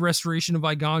 3 Restoration of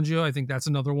Iganjo. I think that's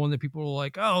another one that people are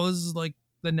like, oh, this is like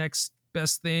the next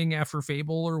best thing after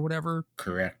Fable or whatever.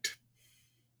 Correct.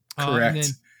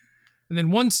 And then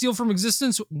 1 Steal from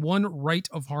Existence, 1 Rite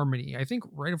of Harmony. I think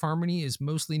Rite of Harmony is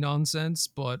mostly nonsense,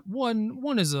 but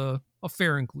one is a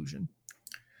fair inclusion.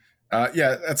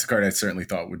 Yeah, that's a card I certainly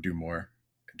thought would do more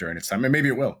during its time, and maybe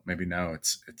it will. Maybe now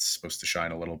it's supposed to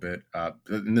shine a little bit.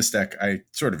 In this deck, I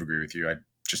sort of agree with you. I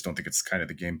just don't think it's kind of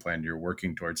the game plan you're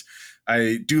working towards.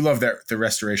 I do love that the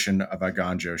Restoration of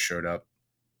Iganjo showed up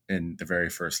in the very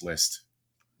first list.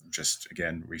 Just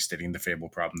again, restating the Fable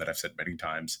problem that I've said many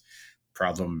times.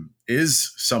 Problem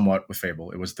is somewhat with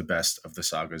Fable. It was the best of the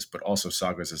sagas, but also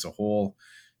sagas as a whole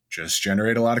just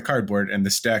generate a lot of cardboard. And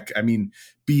this deck, I mean,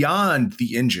 beyond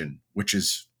the engine, which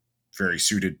is very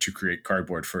suited to create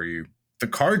cardboard for you, the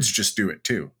cards just do it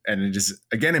too. And it is,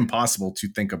 again, impossible to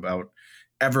think about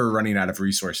ever running out of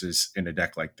resources in a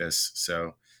deck like this.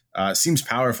 So seems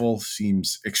powerful,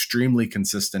 seems extremely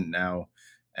consistent now.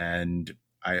 And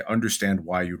I understand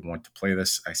why you'd want to play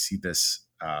this. I see this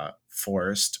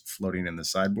forest floating in the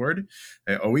sideboard.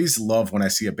 I always love when I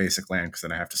see a basic land because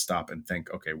then I have to stop and think,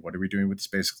 okay, what are we doing with this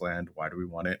basic land? Why do we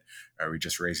want it? Are we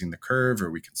just raising the curve? Are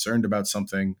we concerned about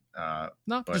something?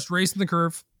 No, just raising the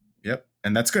curve. Yep.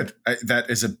 And that's good. That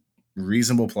is a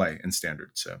reasonable play in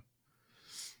standard. So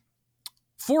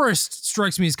Forest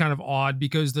strikes me as kind of odd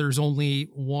because there's only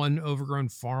 1 overgrown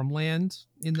farmland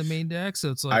in the main deck.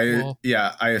 So it's like,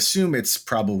 I assume it's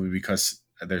probably because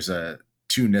there's a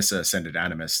 2 Nissa Ascended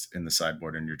Animist in the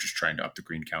sideboard and you're just trying to up the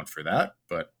green count for that.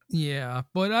 But yeah,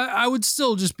 but I would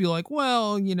still just be like,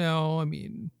 well, you know, I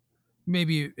mean,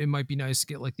 maybe it might be nice to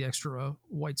get like the extra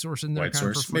white source in there. White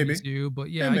source, maybe. Too, but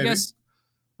yeah,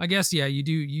 I guess, yeah, you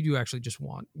do actually just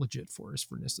want legit forest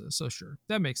for Nissa. So sure,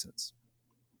 that makes sense.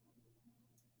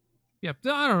 Yeah,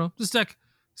 I don't know. This deck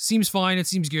seems fine. It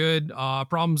seems good.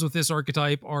 Problems with this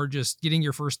archetype are just getting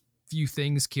your first few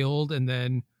things killed and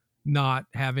then not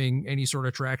having any sort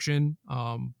of traction.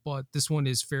 But this one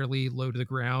is fairly low to the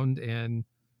ground and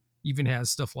even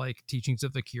has stuff like Teachings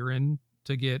of the Kirin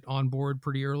to get on board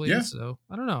pretty early. Yeah. So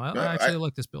I don't know. I actually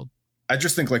like this build. I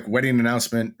just think like Wedding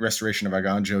Announcement, Restoration of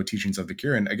Iganjo, Teachings of the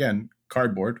Kirin, again,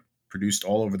 cardboard produced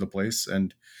all over the place.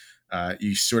 And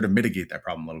you sort of mitigate that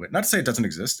problem a little bit. Not to say it doesn't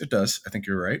exist. It does. I think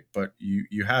you're right. But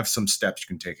you have some steps you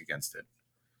can take against it.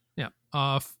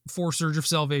 Yeah. 4 Surge of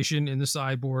Salvation in the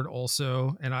sideboard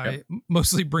also. And I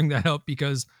mostly bring that up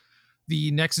because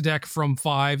the next deck from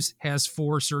 5s has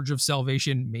 4 Surge of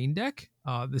Salvation main deck.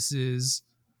 This is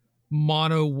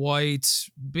mono white,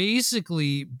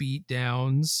 basically beat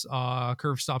downs.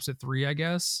 Curve stops at 3, I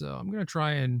guess. So I'm going to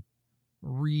try and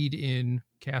read in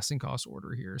casting cost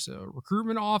order here. So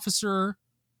Recruitment Officer,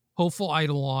 Hopeful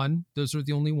Eidolon. Those are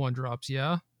the only 1-drops.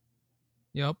 Yeah.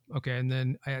 Yep. Okay. And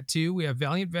then at 2, we have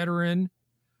Valiant Veteran,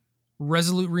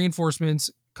 Resolute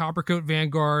Reinforcements, Coppercoat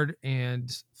Vanguard,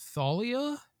 and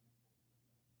Thalia.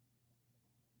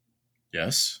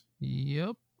 Yes.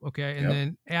 Yep. Okay. And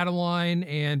then Adeline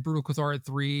and Brutal Cathar at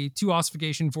 3, 2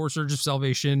 Ossification, 4 Surge of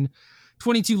Salvation,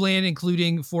 22 land,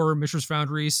 including 4 Mishra's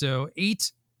Foundry. So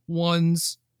 8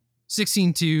 1s,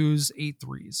 16 2s, 8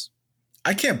 3s.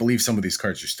 I can't believe some of these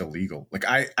cards are still legal. Like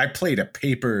I played a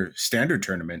paper standard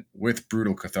tournament with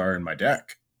Brutal Cathar in my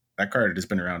deck. That card has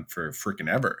been around for freaking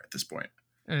ever at this point.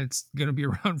 And it's going to be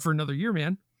around for another year,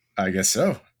 man. I guess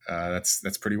so.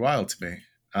 That's pretty wild to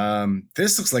me.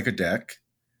 This looks like a deck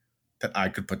that I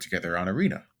could put together on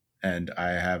Arena. And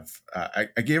I have, I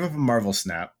gave up a Marvel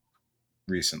Snap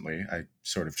recently. I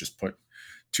sort of just put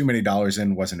too many dollars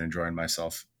in, wasn't enjoying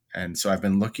myself. And so I've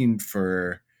been looking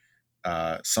for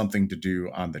something to do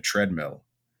on the treadmill.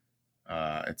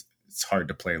 It's hard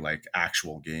to play like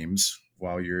actual games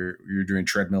while you're doing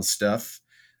treadmill stuff.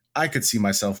 I could see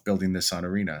myself building this on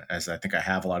Arena, as I think I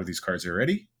have a lot of these cards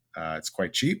already. It's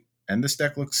quite cheap, and this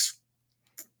deck looks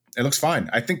fine.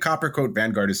 I think Coppercoat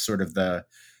Vanguard is sort of the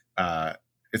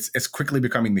it's quickly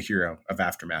becoming the hero of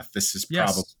Aftermath. This is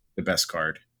probably the best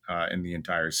card in the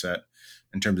entire set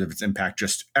in terms of its impact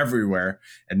just everywhere.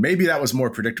 And maybe that was more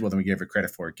predictable than we gave it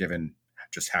credit for, given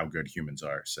just how good humans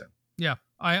are. So yeah,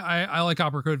 I like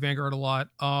Coppercoat Vanguard a lot.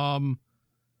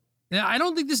 I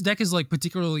don't think this deck is like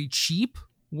particularly cheap,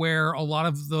 where a lot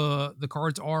of the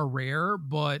cards are rare,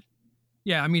 but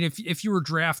yeah, I mean, if you were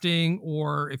drafting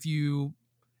or if you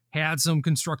had some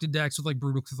constructed decks with like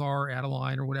Brutal Cathar,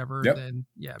 Adeline, or whatever, then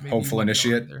yeah, maybe Hopeful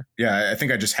Initiate. Yeah, I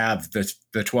think I just have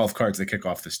the 12 cards that kick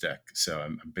off this deck, so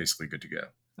I'm basically good to go.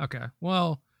 Okay,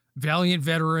 well, Valiant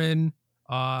Veteran,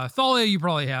 Thalia, you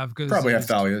probably have because have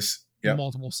Thalia's.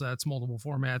 Multiple sets, multiple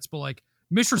formats, but like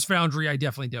Mishra's Foundry, I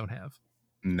definitely don't have.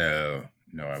 No,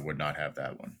 I would not have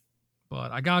that one.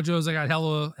 But Iganjo's, I got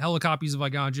hella copies of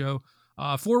Iganjo.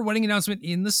 4 wedding announcement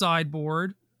in the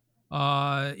sideboard.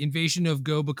 Invasion of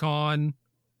Gobakon,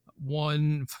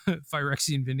 1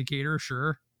 Phyrexian Vindicator,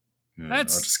 sure.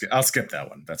 I'll skip that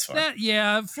one. That's fine.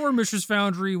 4 Mishra's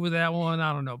Foundry with that one.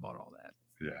 I don't know about all that.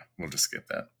 Yeah, we'll just skip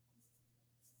that.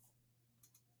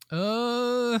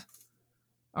 All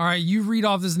right, you read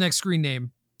off this next screen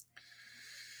name.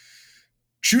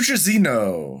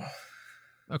 Chuchazino.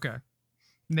 Okay.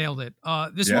 Nailed it.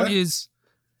 This one is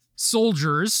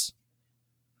Soldiers.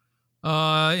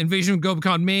 Invasion of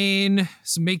Gobakon main.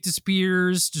 Some Make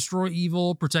Disappears. Destroy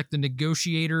Evil. Protect the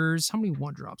Negotiators. How many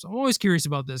 1-drops? I'm always curious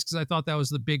about this because I thought that was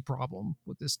the big problem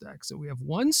with this deck. So we have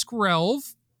 1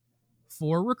 Skrelv,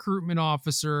 4 Recruitment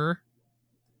Officer,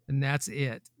 and that's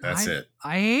it. That's it.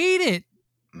 I hate it.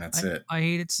 That's it. I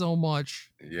hate it so much.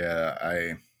 Yeah,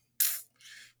 I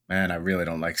really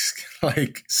don't like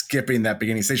skipping that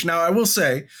beginning stage. Now, I will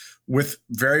say, with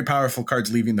very powerful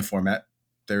cards leaving the format,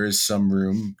 there is some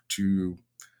room to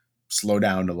slow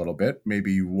down a little bit.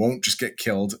 Maybe you won't just get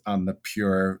killed on the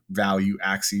pure value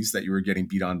axes that you were getting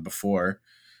beat on before.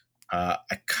 I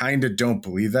kind of don't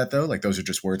believe that, though. Like, those are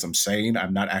just words I'm saying.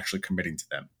 I'm not actually committing to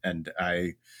them. And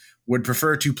I would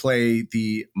prefer to play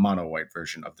the mono white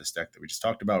version of this deck that we just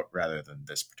talked about rather than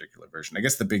this particular version. I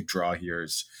guess the big draw here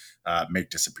is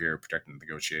Make Disappear, Protecting the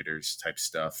Negotiators type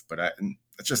stuff, but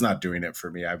it's just not doing it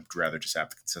for me. I'd rather just have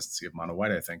the consistency of mono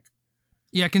white, I think.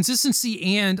 Yeah,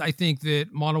 consistency, and I think that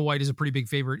mono white is a pretty big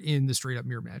favorite in the straight up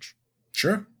mirror match.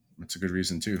 Sure. That's a good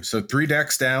reason too. So 3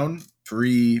 decks down,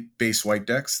 3 base white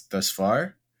decks thus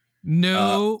far.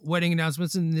 No wedding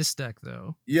announcements in this deck,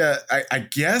 though. Yeah, I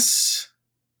guess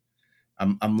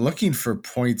I'm looking for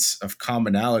points of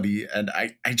commonality, and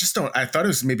I just don't. I thought it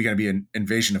was maybe going to be an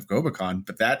Invasion of Gobakon,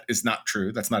 but that is not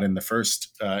true. That's not in the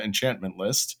first enchantment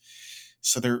list.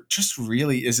 So there just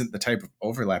really isn't the type of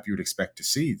overlap you would expect to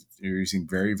see. You're using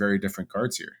very, very different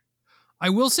cards here. I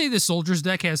will say the Soldiers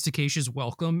deck has Takesha's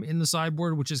Welcome in the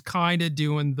sideboard, which is kind of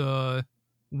doing the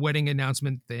wedding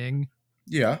announcement thing.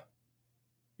 Yeah,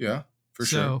 for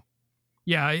sure.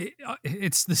 Yeah,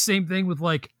 it's the same thing with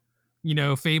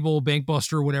Fable,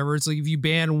 Bankbuster, whatever. It's like if you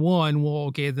ban one, well,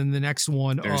 okay, then the next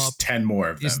one there's 10 more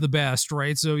of them. Is the best,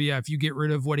 right? So yeah, if you get rid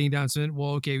of wedding announcement,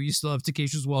 well, okay, you still have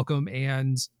Takesha's Welcome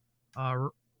and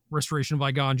Restoration of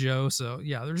Iganjo. So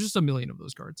yeah, there's just a million of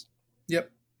those cards.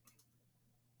 Yep.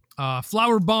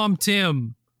 Flower Bomb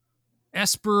Tim,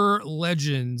 Esper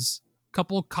Legends,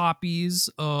 couple copies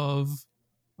of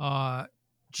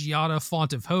Giada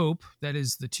Font of Hope. That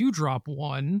is the 2-drop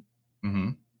one.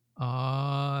 Mm-hmm.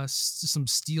 Some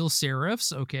Steel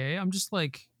Seraphs. Okay, I'm just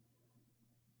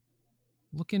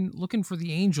looking for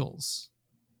the angels.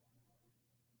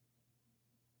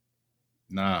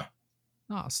 Nah,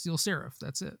 Steel Seraph.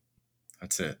 That's it.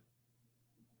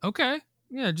 Okay,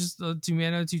 yeah, just a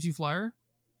 2-mana 2/2 flyer.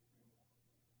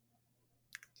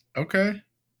 Okay,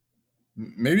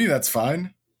 maybe that's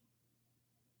fine.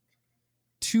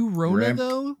 2 Rona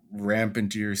though. Ramp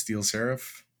into your Steel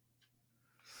Seraph.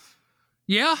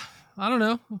 Yeah, I don't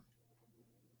know.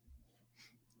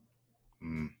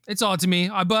 It's odd to me,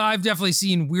 but I've definitely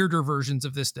seen weirder versions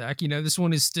of this deck. This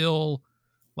one is still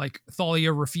like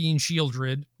Thalia, Rafine,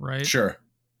 Shieldred, right? Sure.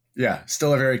 Yeah,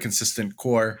 still a very consistent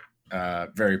core,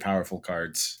 very powerful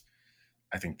cards.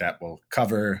 I think that will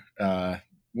cover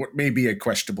what may be a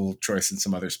questionable choice in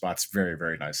some other spots very,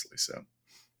 very nicely. So.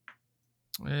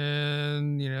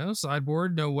 And,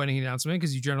 sideboard, no wedding announcement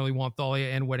because you generally want Thalia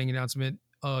and wedding announcement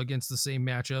against the same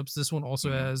matchups. This one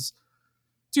also has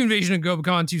 2 Invasion of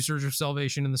Gobakon, 2 Surge of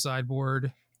Salvation in the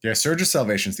sideboard. Yeah, Surge of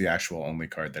Salvation is the actual only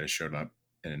card that has shown up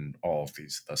in all of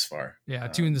these thus far. Yeah,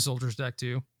 2 in the Soldiers deck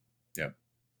too. Yep.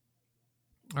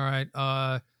 All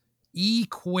right.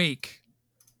 Quake.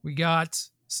 We got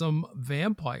some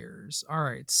vampires. All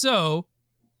right. So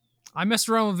I messed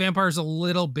around with vampires a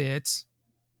little bit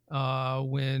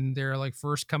when they're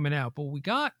first coming out, but we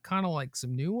got kind of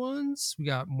some new ones. We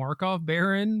got Markov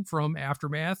Baron from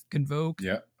Aftermath, Convoke,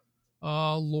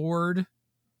 Lord,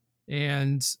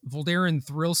 and Voldaren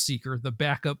Thrill Seeker, the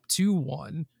backup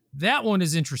 2/1. That one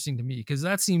is interesting to me because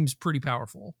that seems pretty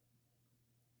powerful.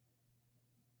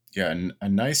 Yeah, a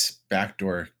nice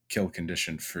backdoor kill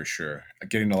condition for sure.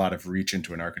 Getting a lot of reach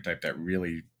into an archetype that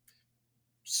really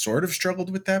sort of struggled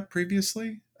with that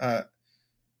previously.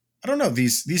 I don't know.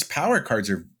 These power cards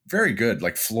are very good.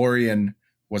 Like Florian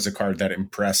was a card that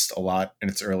impressed a lot in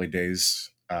its early days.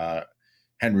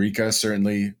 Henrika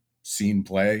certainly seen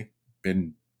play,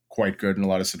 been quite good in a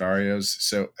lot of scenarios.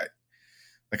 So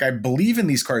Like, I believe in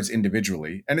these cards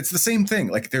individually, and it's the same thing.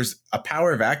 Like, there's a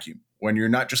power vacuum when you're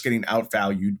not just getting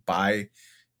outvalued by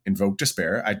Invoke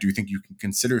Despair. I do think you can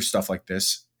consider stuff like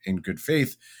this in good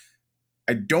faith.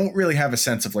 I don't really have a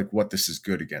sense of like what this is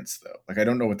good against, though. Like, I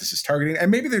don't know what this is targeting, and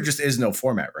maybe there just is no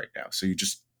format right now. So you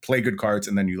just play good cards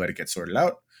and then you let it get sorted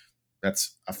out.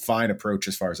 That's a fine approach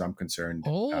as far as I'm concerned.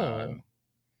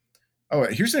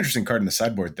 Here's an interesting card in the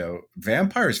sideboard, though.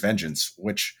 Vampire's Vengeance,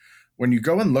 which when you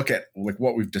go and look at like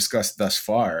what we've discussed thus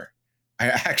far, I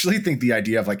actually think the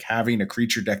idea of like having a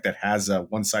creature deck that has a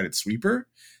one-sided sweeper,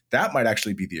 that might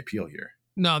actually be the appeal here.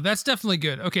 No, that's definitely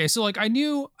good. Okay, so like I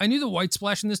knew the white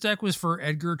splash in this deck was for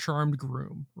Edgar Charmed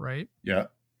Groom, right? Yeah.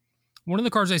 One of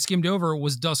the cards I skimmed over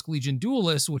was Dusk Legion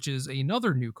Duelist, which is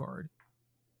another new card.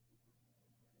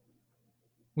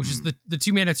 Which is the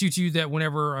 2-mana 2/2 that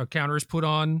whenever a counter is put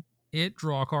on it,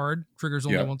 draw a card, triggers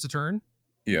only once a turn.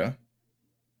 Yeah.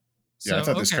 So, I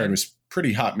thought this card was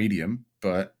pretty hot medium,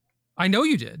 but I know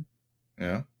you did.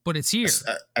 Yeah. But it's here.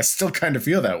 I still kind of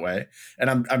feel that way. And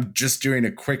I'm just doing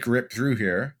a quick rip through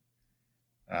here.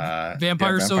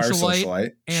 Vampire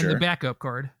Socialite and the backup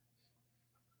card.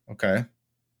 Okay.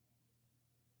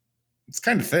 It's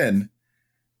kind of thin.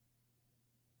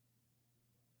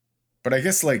 But I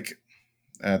guess like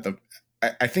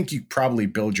I think you probably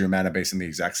build your mana base in the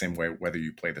exact same way whether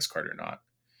you play this card or not.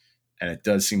 And it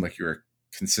does seem like you're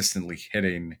consistently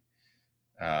hitting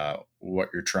what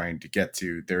you're trying to get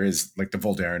to. There is like the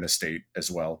Voldaren Estate as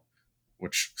well,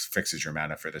 which fixes your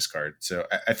mana for this card. So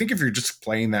I think if you're just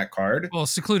playing that card, well,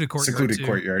 Secluded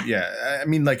Courtyard, yeah. I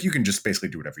mean, like you can just basically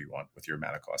do whatever you want with your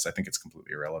mana cost. I think it's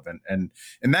completely irrelevant. And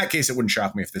in that case, it wouldn't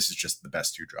shock me if this is just the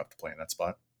best 2-drop to play in that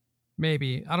spot.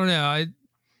 Maybe. I don't know. It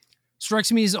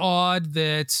strikes me as odd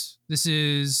that this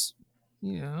is,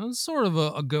 sort of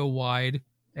a go wide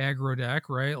aggro deck,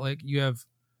 right? Like you have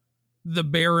the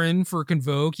Baron for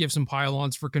Convoke, you have some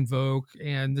Pylons for Convoke,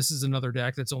 and this is another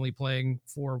deck that's only playing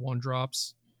 4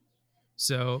 1-drops.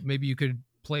 So maybe you could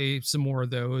play some more of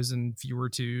those and fewer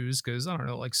 2s, because I don't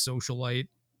know, like Socialite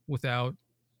without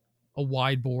a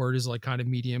wide board is like kind of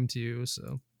medium too.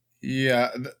 So yeah,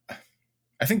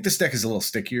 I think this deck is a little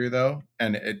stickier though,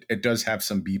 and it does have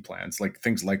some B plans, like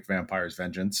things like Vampire's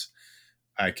Vengeance.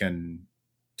 I can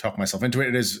talk myself into it.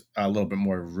 It is a little bit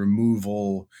more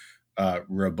removal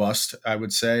robust, I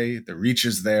would say. The reach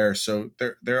is there, so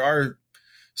there are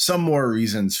some more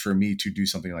reasons for me to do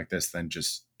something like this than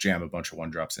just jam a bunch of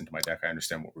 1-drops into my deck. I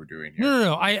understand what we're doing here.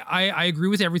 No. I agree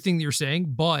with everything that you're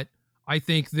saying, but I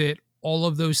think that all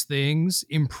of those things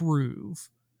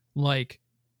improve, like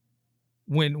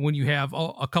when you have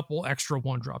a couple extra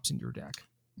 1-drops in your deck.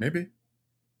 Maybe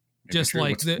just true.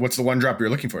 Like what's the 1-drop you're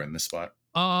looking for in this spot?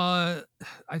 I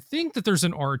think that there's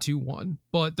an R2 one,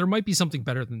 but there might be something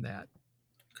better than that.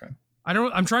 Okay.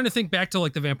 I'm trying to think back to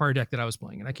like the vampire deck that I was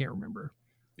playing, and I can't remember.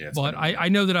 Yeah, but I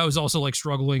know that I was also like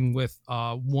struggling with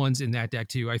ones in that deck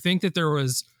too. I think that there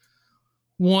was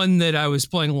one that I was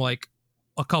playing like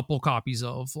a couple copies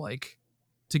of, like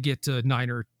to get to 9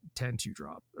 or 10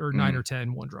 2-drop or 9 or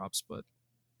 10 1-drops, but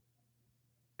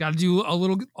got to do a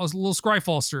little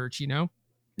Scryfall search,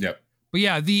 Yep. But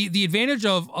yeah, the advantage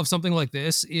of something like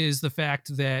this is the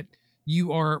fact that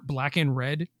you are black and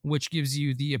red, which gives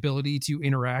you the ability to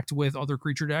interact with other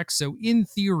creature decks. So in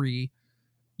theory,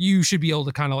 you should be able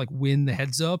to kind of like win the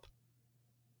heads up,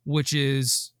 which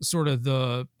is sort of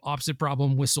the opposite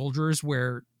problem with soldiers,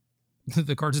 where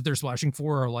the cards that they're splashing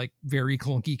for are like very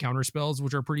clunky counter spells,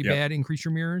 which are pretty bad in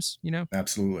creature mirrors,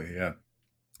 Absolutely, yeah.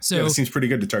 So it seems pretty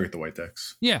good to target the white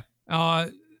decks. Yeah.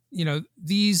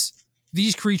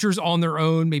 These creatures on their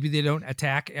own, maybe they don't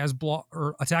attack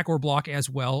or block as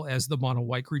well as the mono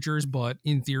white creatures, but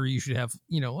in theory you should have,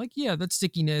 that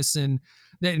stickiness and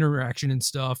that interaction and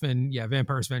stuff. And yeah,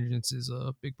 Vampire's Vengeance is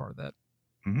a big part of that.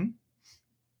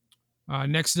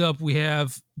 Mm-hmm. Next up, we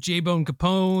have J-Bone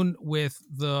Capone with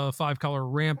the 5-color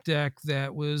ramp deck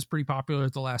that was pretty popular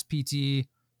at the last PT.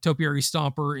 Topiary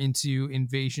Stomper into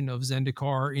Invasion of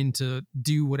Zendikar into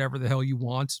do whatever the hell you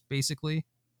want, basically.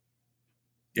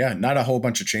 Yeah, not a whole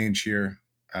bunch of change here.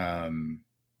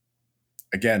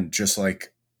 Again, just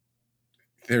like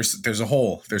there's a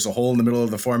hole. There's a hole in the middle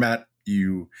of the format.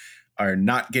 You are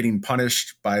not getting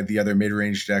punished by the other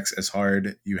mid-range decks as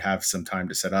hard. You have some time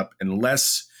to set up,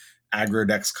 unless aggro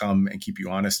decks come and keep you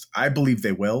honest. I believe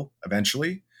they will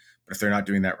eventually, but if they're not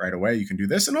doing that right away, you can do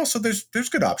this. And also there's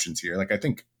good options here. Like I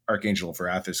think Archangel of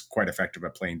Wrath is quite effective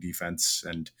at playing defense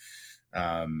and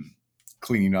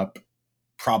cleaning up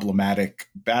problematic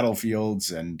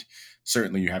battlefields, and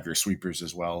certainly you have your sweepers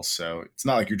as well. So it's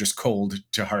not like you're just cold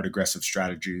to hard aggressive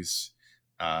strategies.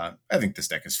 I think this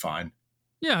deck is fine.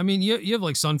 Yeah, I mean, you have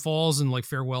like Sunfalls and like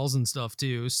Farewells and stuff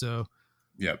too. So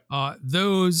Yep.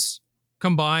 those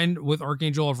combined with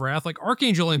Archangel of Wrath, like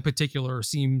Archangel in particular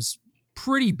seems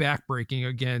pretty backbreaking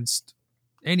against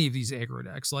any of these aggro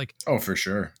decks. Like, Oh, for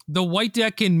sure. the white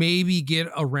deck can maybe get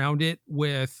around it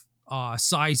with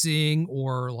sizing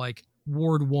or like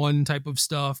Ward 1 type of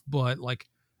stuff, but like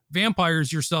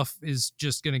vampires, your stuff is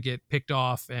just going to get picked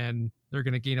off and they're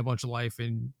going to gain a bunch of life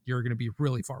and you're going to be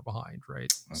really far behind,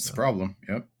 right? That's the problem.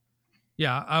 Yep.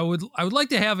 Yeah, I would like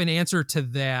to have an answer to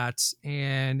that,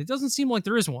 and it doesn't seem like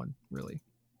there is one, really.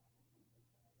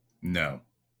 No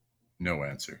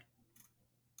answer.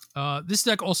 This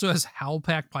deck also has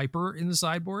Howlpack Piper in the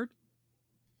sideboard.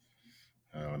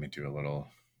 Let me do a little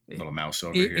mouse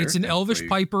over here. It's an Elvish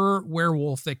Piper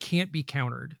werewolf that can't be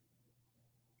countered.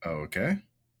 Oh, okay.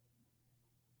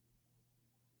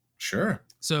 Sure.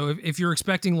 So if you're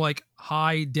expecting like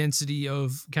high density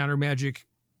of counter magic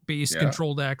based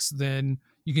control decks, then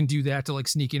you can do that to like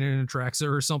sneak in an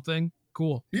Atraxa or something.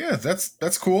 Cool. Yeah,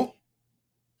 that's cool.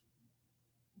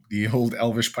 The old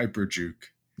Elvish Piper juke.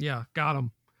 Yeah, got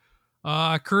him.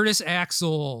 Curtis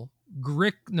Axel,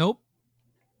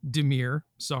 Demir.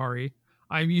 Sorry.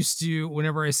 I'm used to,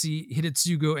 whenever I see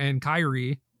Hidetsugo and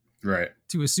Kairi, right,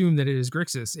 to assume that it is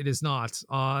Grixis. It is not.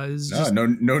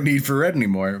 No need for red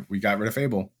anymore. We got rid of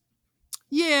Fable.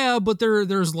 Yeah, but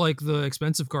there's like the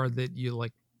expensive card that you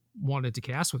like wanted to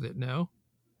cast with it. No.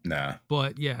 Nah.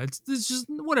 But yeah, it's just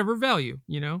whatever value,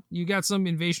 you know? You got some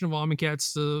Invasion of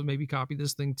Amonkhet to maybe copy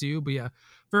this thing too. But yeah,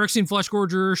 Phyrexian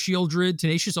Fleshgorger, Shieldred,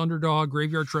 Tenacious Underdog,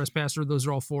 Graveyard Trespasser, those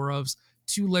are all 4-ofs.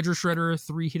 2 Ledger Shredder,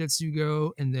 3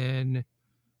 Hidetsugo, and then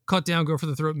Cut Down, Go for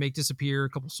the Throat, Make Disappear, a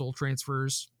couple Soul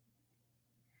Transfers.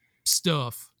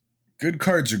 Stuff. Good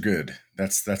cards are good.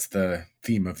 That's the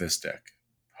theme of this deck.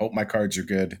 Hope my cards are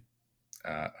good.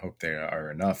 Hope they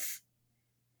are enough.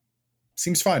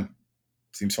 Seems fun.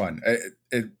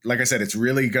 Like I said, it's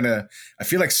really gonna, I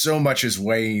feel like so much is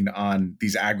weighing on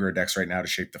these aggro decks right now to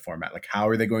shape the format. Like, how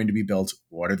are they going to be built?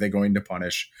 What are they going to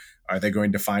punish? Are they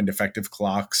going to find effective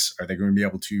clocks? Are they going to be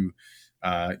able to,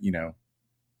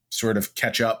 sort of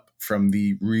catch up from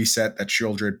the reset that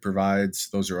Shieldred provides?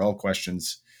 Those are all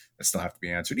questions that still have to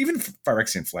be answered. Even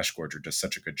Phyrexian Fleshgorger does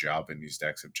such a good job in these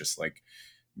decks of just like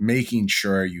making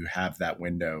sure you have that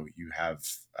window, you have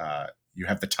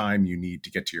the time you need to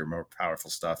get to your more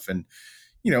powerful stuff. And,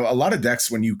 a lot of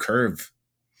decks, when you curve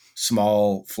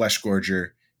small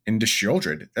Fleshgorger into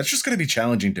Shieldred, that's just going to be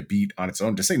challenging to beat on its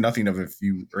own, to say nothing of if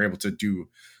you are able to do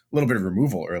a little bit of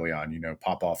removal early on,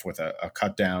 pop off with a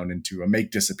cut down into a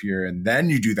Make Disappear, and then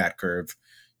you do that curve.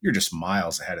 You're just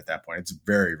miles ahead at that point. It's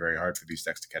very, very hard for these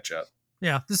decks to catch up.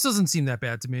 Yeah, this doesn't seem that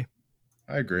bad to me.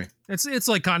 I agree. It's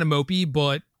like kind of mopey,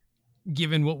 but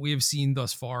given what we have seen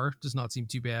thus far, does not seem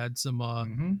too bad.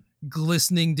 Some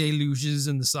glistening deluges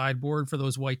in the sideboard for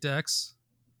those white decks.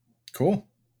 Cool.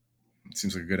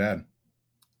 Seems like a good ad.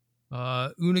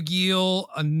 Unagil,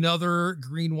 another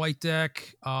green-white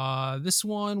deck. This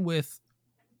one with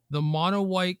the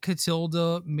mono-white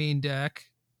Catilda main deck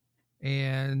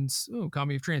and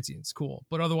Kami of Transience. Cool.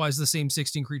 But otherwise the same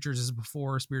 16 creatures as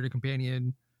before. Spirited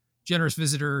Companion, Generous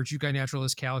Visitor, Jukai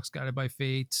Naturalist, Calyx Guided by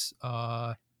Fate,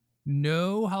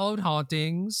 no Hallowed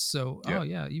Hauntings. So,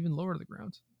 even lower to the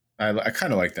ground. I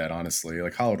kind of like that, honestly.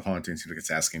 Like, Hallowed Hauntings seems like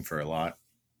it's asking for a lot.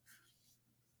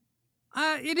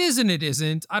 It is and it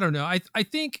isn't. I don't know. I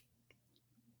think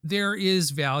there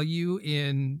is value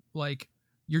in, like,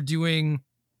 you're doing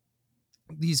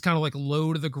these kind of like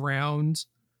low to the ground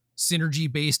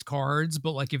synergy based cards,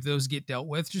 but like if those get dealt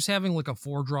with, just having like a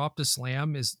 4-drop to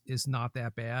slam is not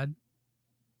that bad.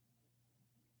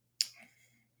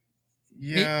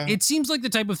 Yeah. It seems like the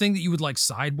type of thing that you would like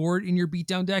sideboard in your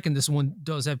beatdown deck, and this one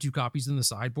does have 2 copies in the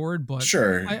sideboard, but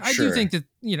sure, I do think that,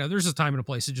 there's a time and a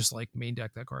place to just like main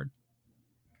deck that card.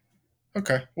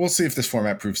 Okay. We'll see if this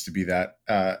format proves to be that.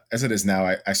 As it is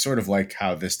now, I sort of like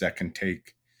how this deck can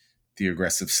take the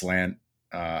aggressive slant.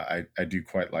 I do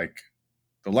quite like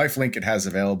the lifelink it has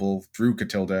available through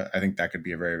Catilda. I think that could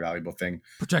be a very valuable thing.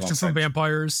 Protection from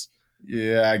vampires.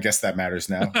 Yeah, I guess that matters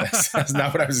now. That's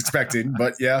not what I was expecting,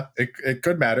 but yeah, it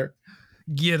could matter.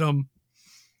 Get them.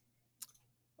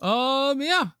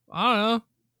 Yeah, I don't know.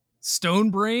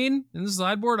 Stone Brain in the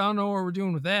sideboard. I don't know what we're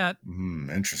doing with that.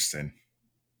 Interesting.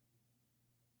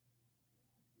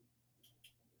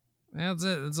 That's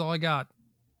it. That's all I got.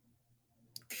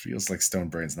 Feels like Stone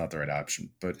Brain's not the right option,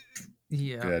 but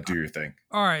yeah, do your thing.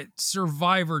 All right,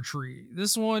 Survivor Tree.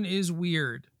 This one is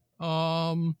weird.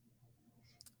 Got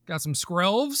some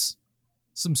Skrelves,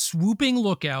 some Swooping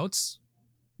Lookouts,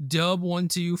 Dub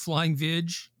 1/2 Flying Vig,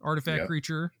 artifact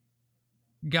creature.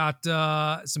 Got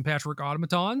some Patchwork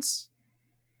Automatons,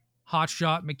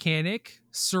 Hotshot Mechanic,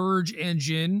 Surge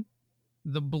Engine,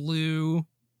 the blue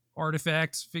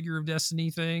artifact figure of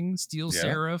destiny thing, Steel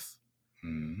Seraph,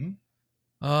 Invasion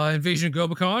of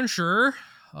Gobakon, sure.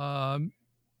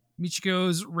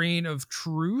 Michiko's Reign of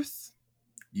Truth.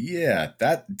 Yeah,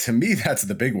 that to me that's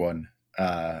the big one.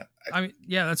 I mean,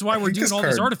 yeah, that's why we're doing all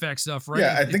this artifact stuff, right?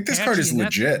 Yeah, I think this card is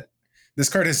legit. This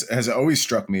card has always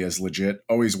struck me as legit,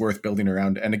 always worth building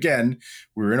around. And again,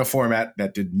 we were in a format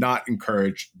that did not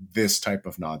encourage this type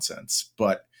of nonsense.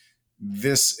 But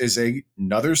this is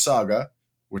another saga,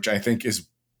 which I think is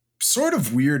sort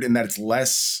of weird in that it's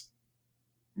less,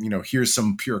 here's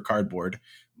some pure cardboard,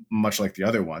 much like the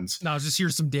other ones. No, just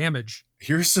here's some damage.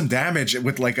 Here's some damage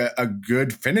with like a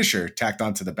good finisher tacked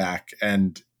onto the back.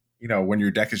 And, when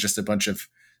your deck is just a bunch of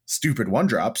stupid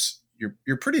 1-drops,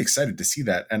 you're pretty excited to see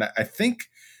that. And I think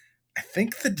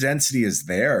the density is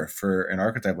there for an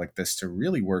archetype like this to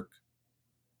really work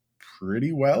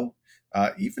pretty well.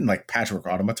 Even like Patchwork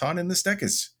Automaton in this deck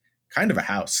is kind of a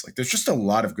house. Like there's just a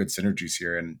lot of good synergies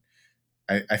here. And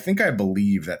I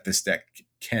believe that this deck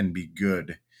can be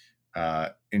good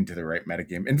into the right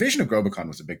metagame. Invasion of Gobakon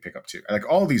was a big pickup too. Like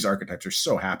all these archetypes are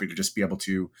so happy to just be able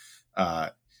to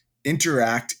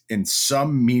interact in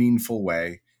some meaningful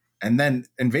way. And then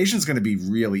Invasion is going to be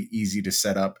really easy to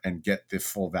set up and get the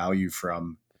full value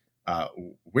from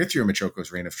with your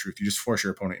Michiko's Reign of Truth. You just force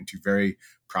your opponent into very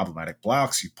problematic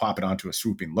blocks. You pop it onto a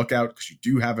Swooping Lookout because you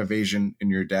do have evasion in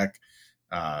your deck.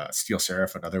 Steel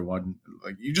Seraph, another one.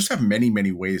 Like you just have many,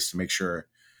 many ways to make sure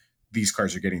these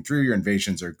cards are getting through. Your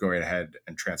invasions are going ahead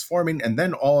and transforming. And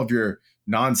then all of your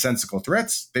nonsensical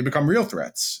threats, they become real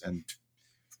threats. And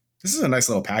this is a nice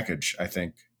little package, I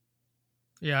think.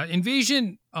 Yeah,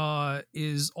 Invasion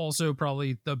is also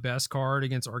probably the best card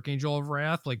against Archangel of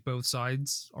Wrath. Like both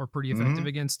sides are pretty effective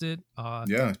against it.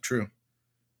 Yeah, true.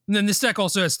 And then this deck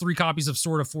also has 3 copies of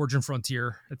Sword of Forge and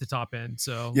Frontier at the top end.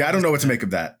 So yeah, I don't know what to make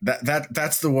of that.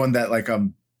 That's the one that like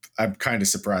I'm kind of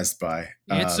surprised by.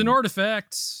 It's an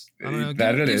artifact. I don't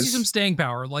know. Gives you some staying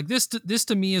power. Like this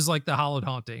to me is like the Hallowed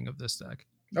Haunting of this deck.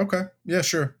 Okay. Yeah,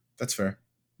 sure. That's fair.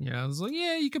 Yeah, it's like,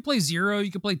 yeah, you could play 0, you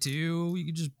could play 2, you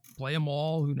could just play them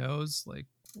all. Who knows? Like,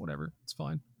 whatever. It's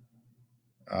fine.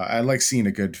 I like seeing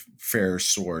a good fair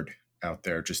sword out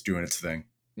there just doing its thing.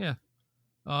 Yeah.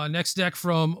 Next deck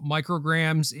from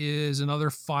Micrograms is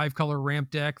another 5-color ramp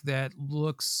deck that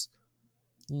looks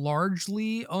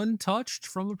largely untouched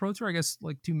from the Pro Tour. I guess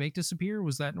like to make disappear.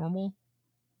 Was that normal?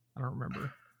 I don't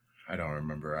remember. I don't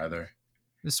remember either.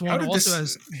 This one also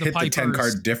has the hit the 10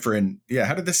 card different. Yeah,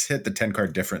 how did this hit the 10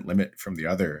 card different limit from the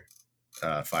other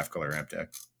 5-color ramp deck?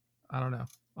 I don't know.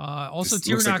 Also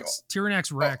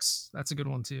Tyrannax Rex. That's a good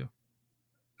one too.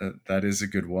 That is a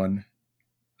good one.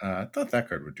 I thought that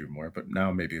card would do more, but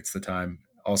now maybe it's the time.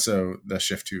 Also, the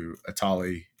shift to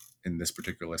Atali in this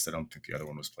particular list. I don't think the other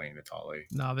one was playing Atali.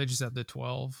 No, they just had the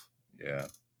 12. Yeah.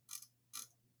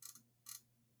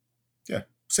 Yeah.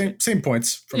 Same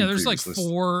points from the there's like list.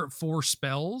 four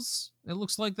spells, it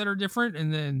looks like, that are different,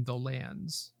 and then the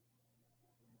lands.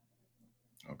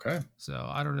 Okay. So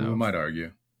I don't know. Who might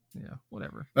argue? Yeah,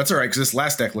 whatever. That's all right, because this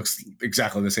last deck looks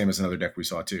exactly the same as another deck we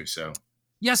saw too. So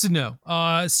yes and no.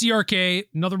 CRK,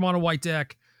 another mono white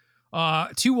deck.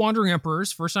 2 Wandering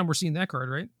Emperors. First time we're seeing that card,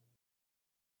 right?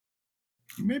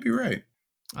 You may be right.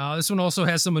 This one also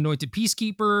has some Anointed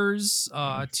Peacekeepers.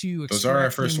 2 Those are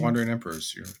our first Wandering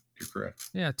Emperors. You're correct.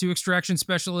 Yeah, 2 Extraction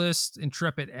Specialists,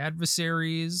 Intrepid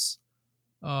Adversaries.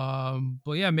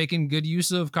 But yeah, making good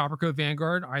use of Coppercoat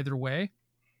Vanguard either way.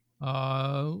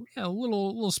 Yeah, a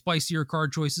little spicier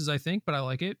card choices, I think, but I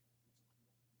like it.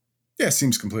 Yeah,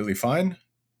 seems completely fine.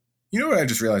 You know what I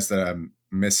just realized that I'm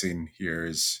missing here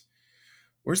is,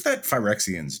 where's that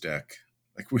Phyrexians deck?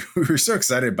 Like we were so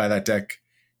excited by that deck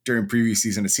during previous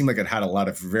season. It seemed like it had a lot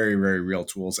of very, very real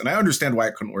tools. And I understand why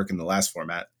it couldn't work in the last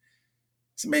format.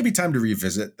 So maybe time to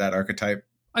revisit that archetype.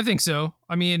 I think so.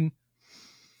 I mean,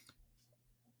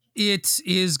 it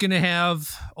is going to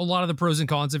have a lot of the pros and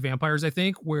cons of vampires, I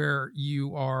think, where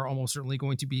you are almost certainly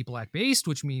going to be black based,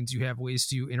 which means you have ways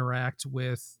to interact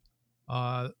with,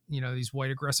 these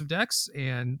white aggressive decks,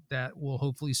 and that will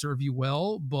hopefully serve you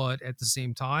well. But at the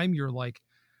same time, you're like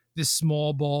this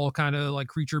small ball kind of like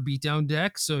creature beatdown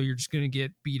deck. So you're just going to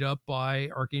get beat up by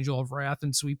Archangel of Wrath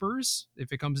and Sweepers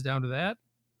if it comes down to that.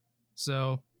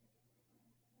 So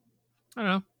I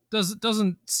don't know.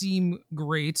 Doesn't seem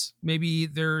great. Maybe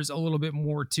there's a little bit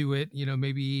more to it.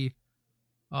 Maybe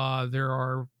there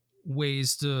are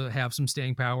ways to have some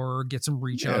staying power or get some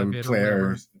reach out of it. Play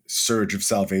our Surge of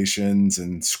Salvations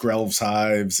and Skrelv's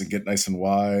Hives and get nice and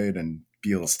wide and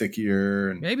be a little stickier.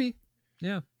 And maybe.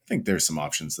 Yeah. I think there's some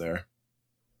options there.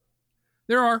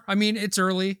 There are. I mean, it's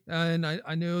early, and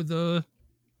I know the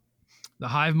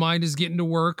hive mind is getting to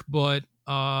work, but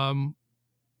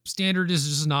standard is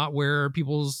just not where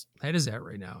people's head is at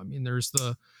right now. I mean, there's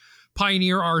the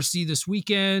Pioneer RC this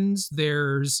weekend.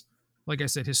 There's, like I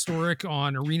said, historic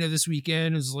on Arena this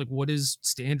weekend. Is like, what is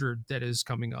standard that is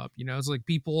coming up? You know, it's like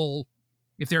people,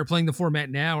 if they're playing the format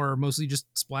now, are mostly just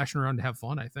splashing around to have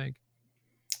fun, I think.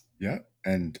 Yeah.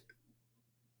 And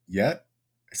yet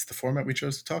it's the format we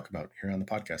chose to talk about here on the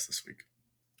podcast this week.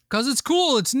 Because it's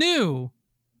cool. It's new.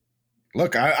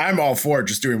 Look, I'm all for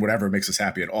just doing whatever makes us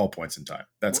happy at all points in time.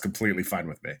 That's completely fine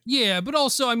with me. Yeah, but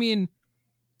also, I mean,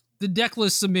 the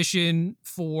decklist submission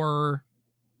for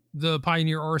the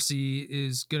Pioneer RC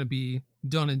is going to be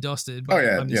done and dusted. Oh,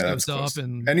 yeah. Yeah, that's close. Up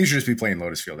and you should just be playing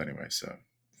Lotus Field anyway, so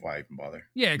why even bother?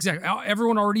 Yeah, exactly.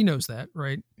 Everyone already knows that,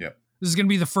 right? Yep. This is going to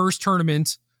be the first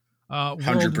tournament 100%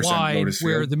 worldwide Lotus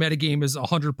where Field. the metagame is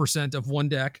 100% of one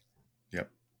deck. Yep.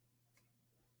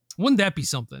 Wouldn't that be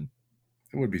something?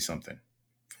 It would be something.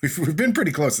 We've been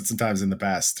pretty close at some times in the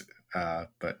past,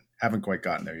 but haven't quite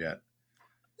gotten there yet.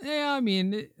 Yeah, I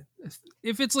mean,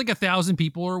 if it's like 1,000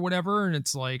 people or whatever, and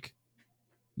it's like,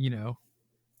 97%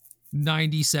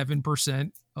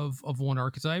 of one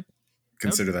archetype.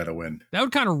 Consider that a win. That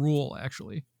would kind of rule,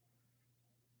 actually.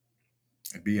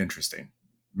 It'd be interesting.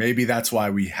 Maybe that's why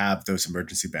we have those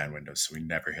emergency ban windows, so we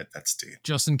never hit that state.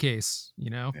 Just in case,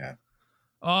 Yeah.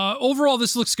 Overall,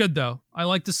 this looks good, though. I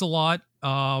like this a lot.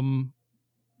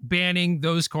 Banning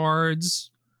those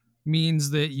cards means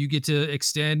that you get to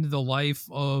extend the life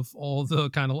of all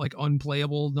the kind of like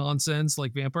unplayable nonsense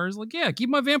like vampires. Like, yeah, keep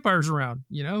my vampires around.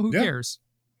 Who cares?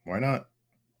 Why not?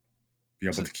 Be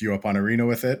able to queue up on Arena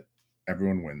with it.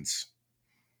 Everyone wins.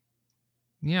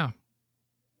 Yeah.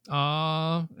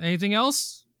 Anything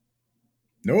else?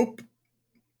 Nope.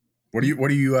 What are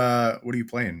you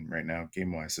playing right now,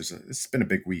 game wise? It's been a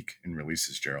big week in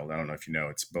releases, Gerald. I don't know if you know,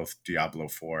 it's both Diablo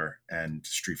 4 and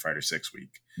Street Fighter 6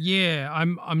 week. Yeah,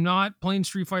 I'm not playing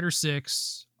Street Fighter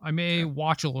 6. I may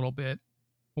watch a little bit,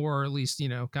 or at least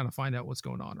kind of find out what's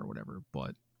going on or whatever.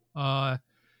 But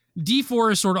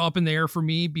D4 is sort of up in the air for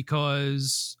me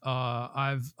because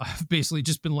I've basically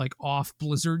just been like off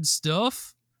Blizzard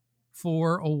stuff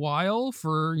for a while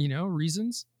for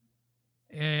reasons,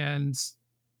 and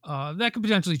that could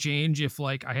potentially change if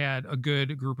like I had a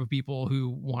good group of people who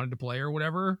wanted to play or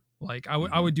whatever. Like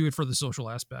I would do it for the social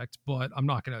aspect, but I'm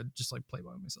not gonna just like play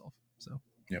by myself. So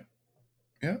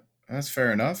yeah, that's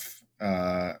fair enough.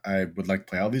 I would like to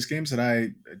play all these games, and I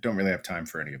don't really have time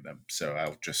for any of them, so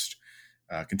I'll just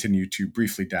continue to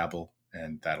briefly dabble,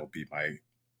 and that'll be my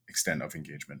extent of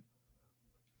engagement.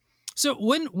 So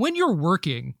when you're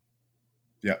working,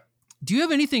 do you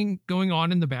have anything going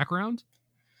on in the background?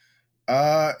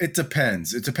 It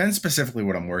depends. It depends specifically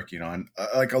what I'm working on.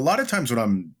 Like a lot of times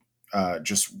when I'm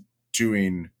just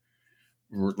doing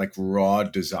like raw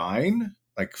design,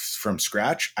 like from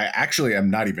scratch, I actually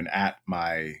am not even at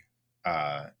my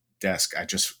desk. I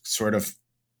just sort of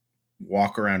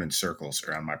walk around in circles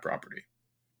around my property.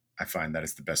 I find that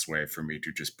is the best way for me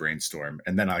to just brainstorm.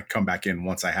 And then I come back in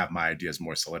once I have my ideas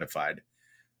more solidified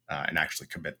and actually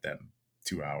commit them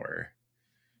to our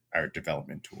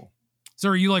development tool. So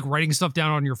are you like writing stuff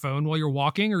down on your phone while you're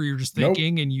walking, or you're just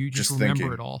thinking and you just remember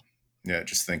thinking. it all? Yeah,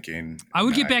 just thinking. I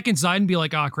would get back inside and be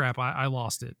like, oh crap, I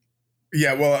lost it.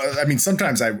 Yeah, well, I mean,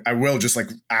 sometimes I will just like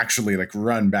actually like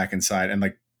run back inside, and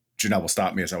like Janelle will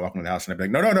stop me as I walk into the house, and I'd be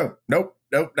like, nope,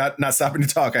 not stopping to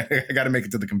talk. I got to make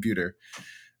it to the computer.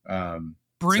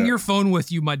 Bring your phone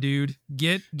with you, my dude.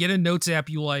 Get a notes app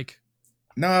you like.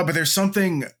 No, but there's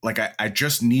something like I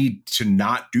just need to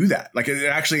not do that. Like it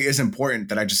actually is important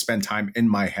that I just spend time in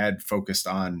my head focused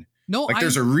on. No, like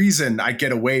there's a reason I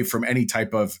get away from any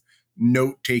type of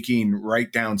note taking,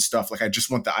 write down stuff. Like I just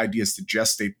want the ideas to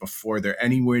gestate before they're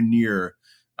anywhere near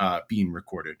being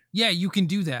recorded. Yeah, you can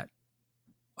do that.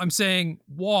 I'm saying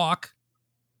walk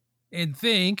and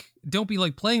think. Don't be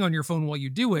like playing on your phone while you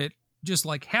do it. Just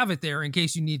like have it there in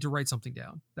case you need to write something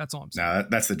down. That's all I'm saying. Nah,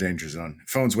 that's the danger zone.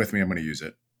 Phone's with me. I'm going to use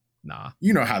it. Nah.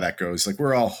 You know how that goes. Like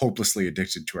we're all hopelessly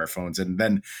addicted to our phones. And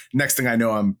then next thing I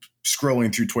know, I'm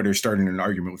scrolling through Twitter, starting an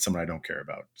argument with someone I don't care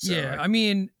about. So yeah. I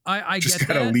mean, I just get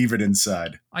gotta that. leave it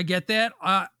inside. I get that.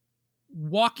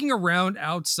 Walking around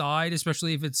outside,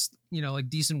 especially if it's, like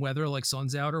decent weather, like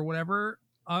sun's out or whatever,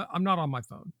 I'm not on my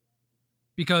phone.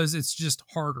 Because it's just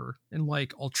harder and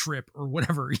like I'll trip or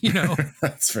whatever,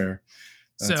 That's fair.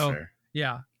 Fair.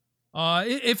 Yeah.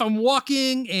 If I'm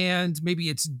walking and maybe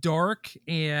it's dark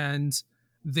and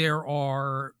there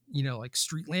are, like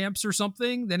street lamps or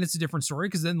something, then it's a different story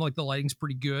because then like the lighting's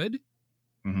pretty good.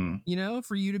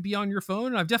 for you to be on your phone.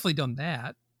 And I've definitely done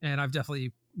that. And I've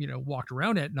definitely, walked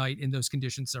around at night in those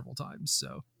conditions several times.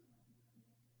 So.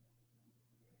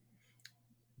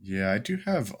 Yeah, I do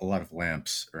have a lot of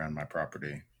lamps around my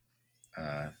property.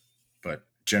 But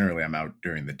generally I'm out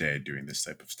during the day doing this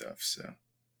type of stuff. So.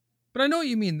 But I know what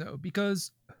you mean, though,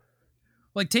 because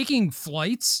like taking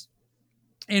flights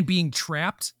and being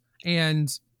trapped and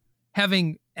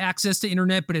having access to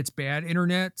internet, but it's bad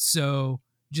internet. So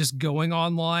just going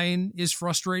online is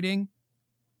frustrating.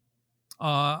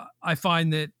 I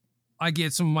find that I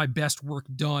get some of my best work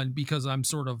done because I'm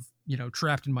sort of,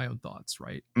 trapped in my own thoughts.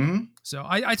 Right. Mm-hmm. So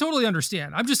I totally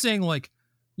understand. I'm just saying, like,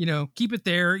 keep it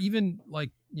there, even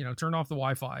like, turn off the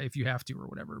Wi-Fi if you have to or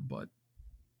whatever. But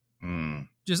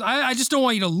I just don't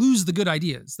want you to lose the good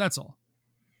ideas. That's all.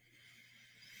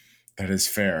 That is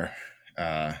fair.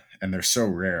 And they're so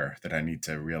rare that I need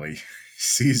to really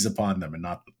seize upon them and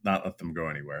not let them go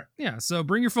anywhere. Yeah. So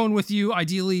bring your phone with you.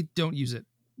 Ideally, don't use it,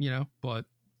 but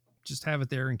just have it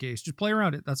there in case. Just play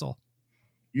around it. That's all.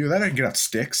 Then I can get out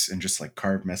sticks and just like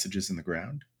carve messages in the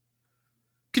ground.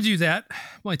 Could do that.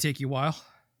 Might take you a while.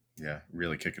 Yeah.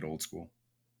 Really kick it old school.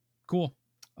 Cool.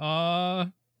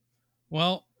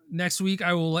 Well, next week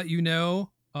I will let you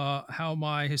know how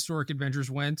my historic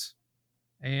adventures went,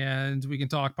 and we can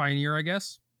talk Pioneer, I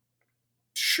guess.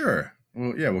 Sure.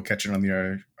 Well, yeah, we'll catch it on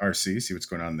the RC, see what's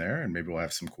going on there, and maybe we'll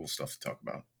have some cool stuff to talk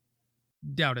about.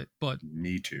 Doubt it, but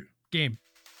me too. Game.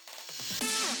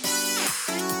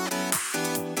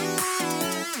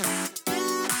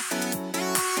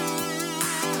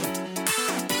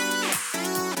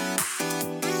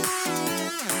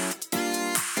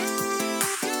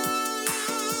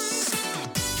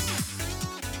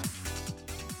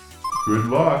 Good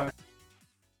luck.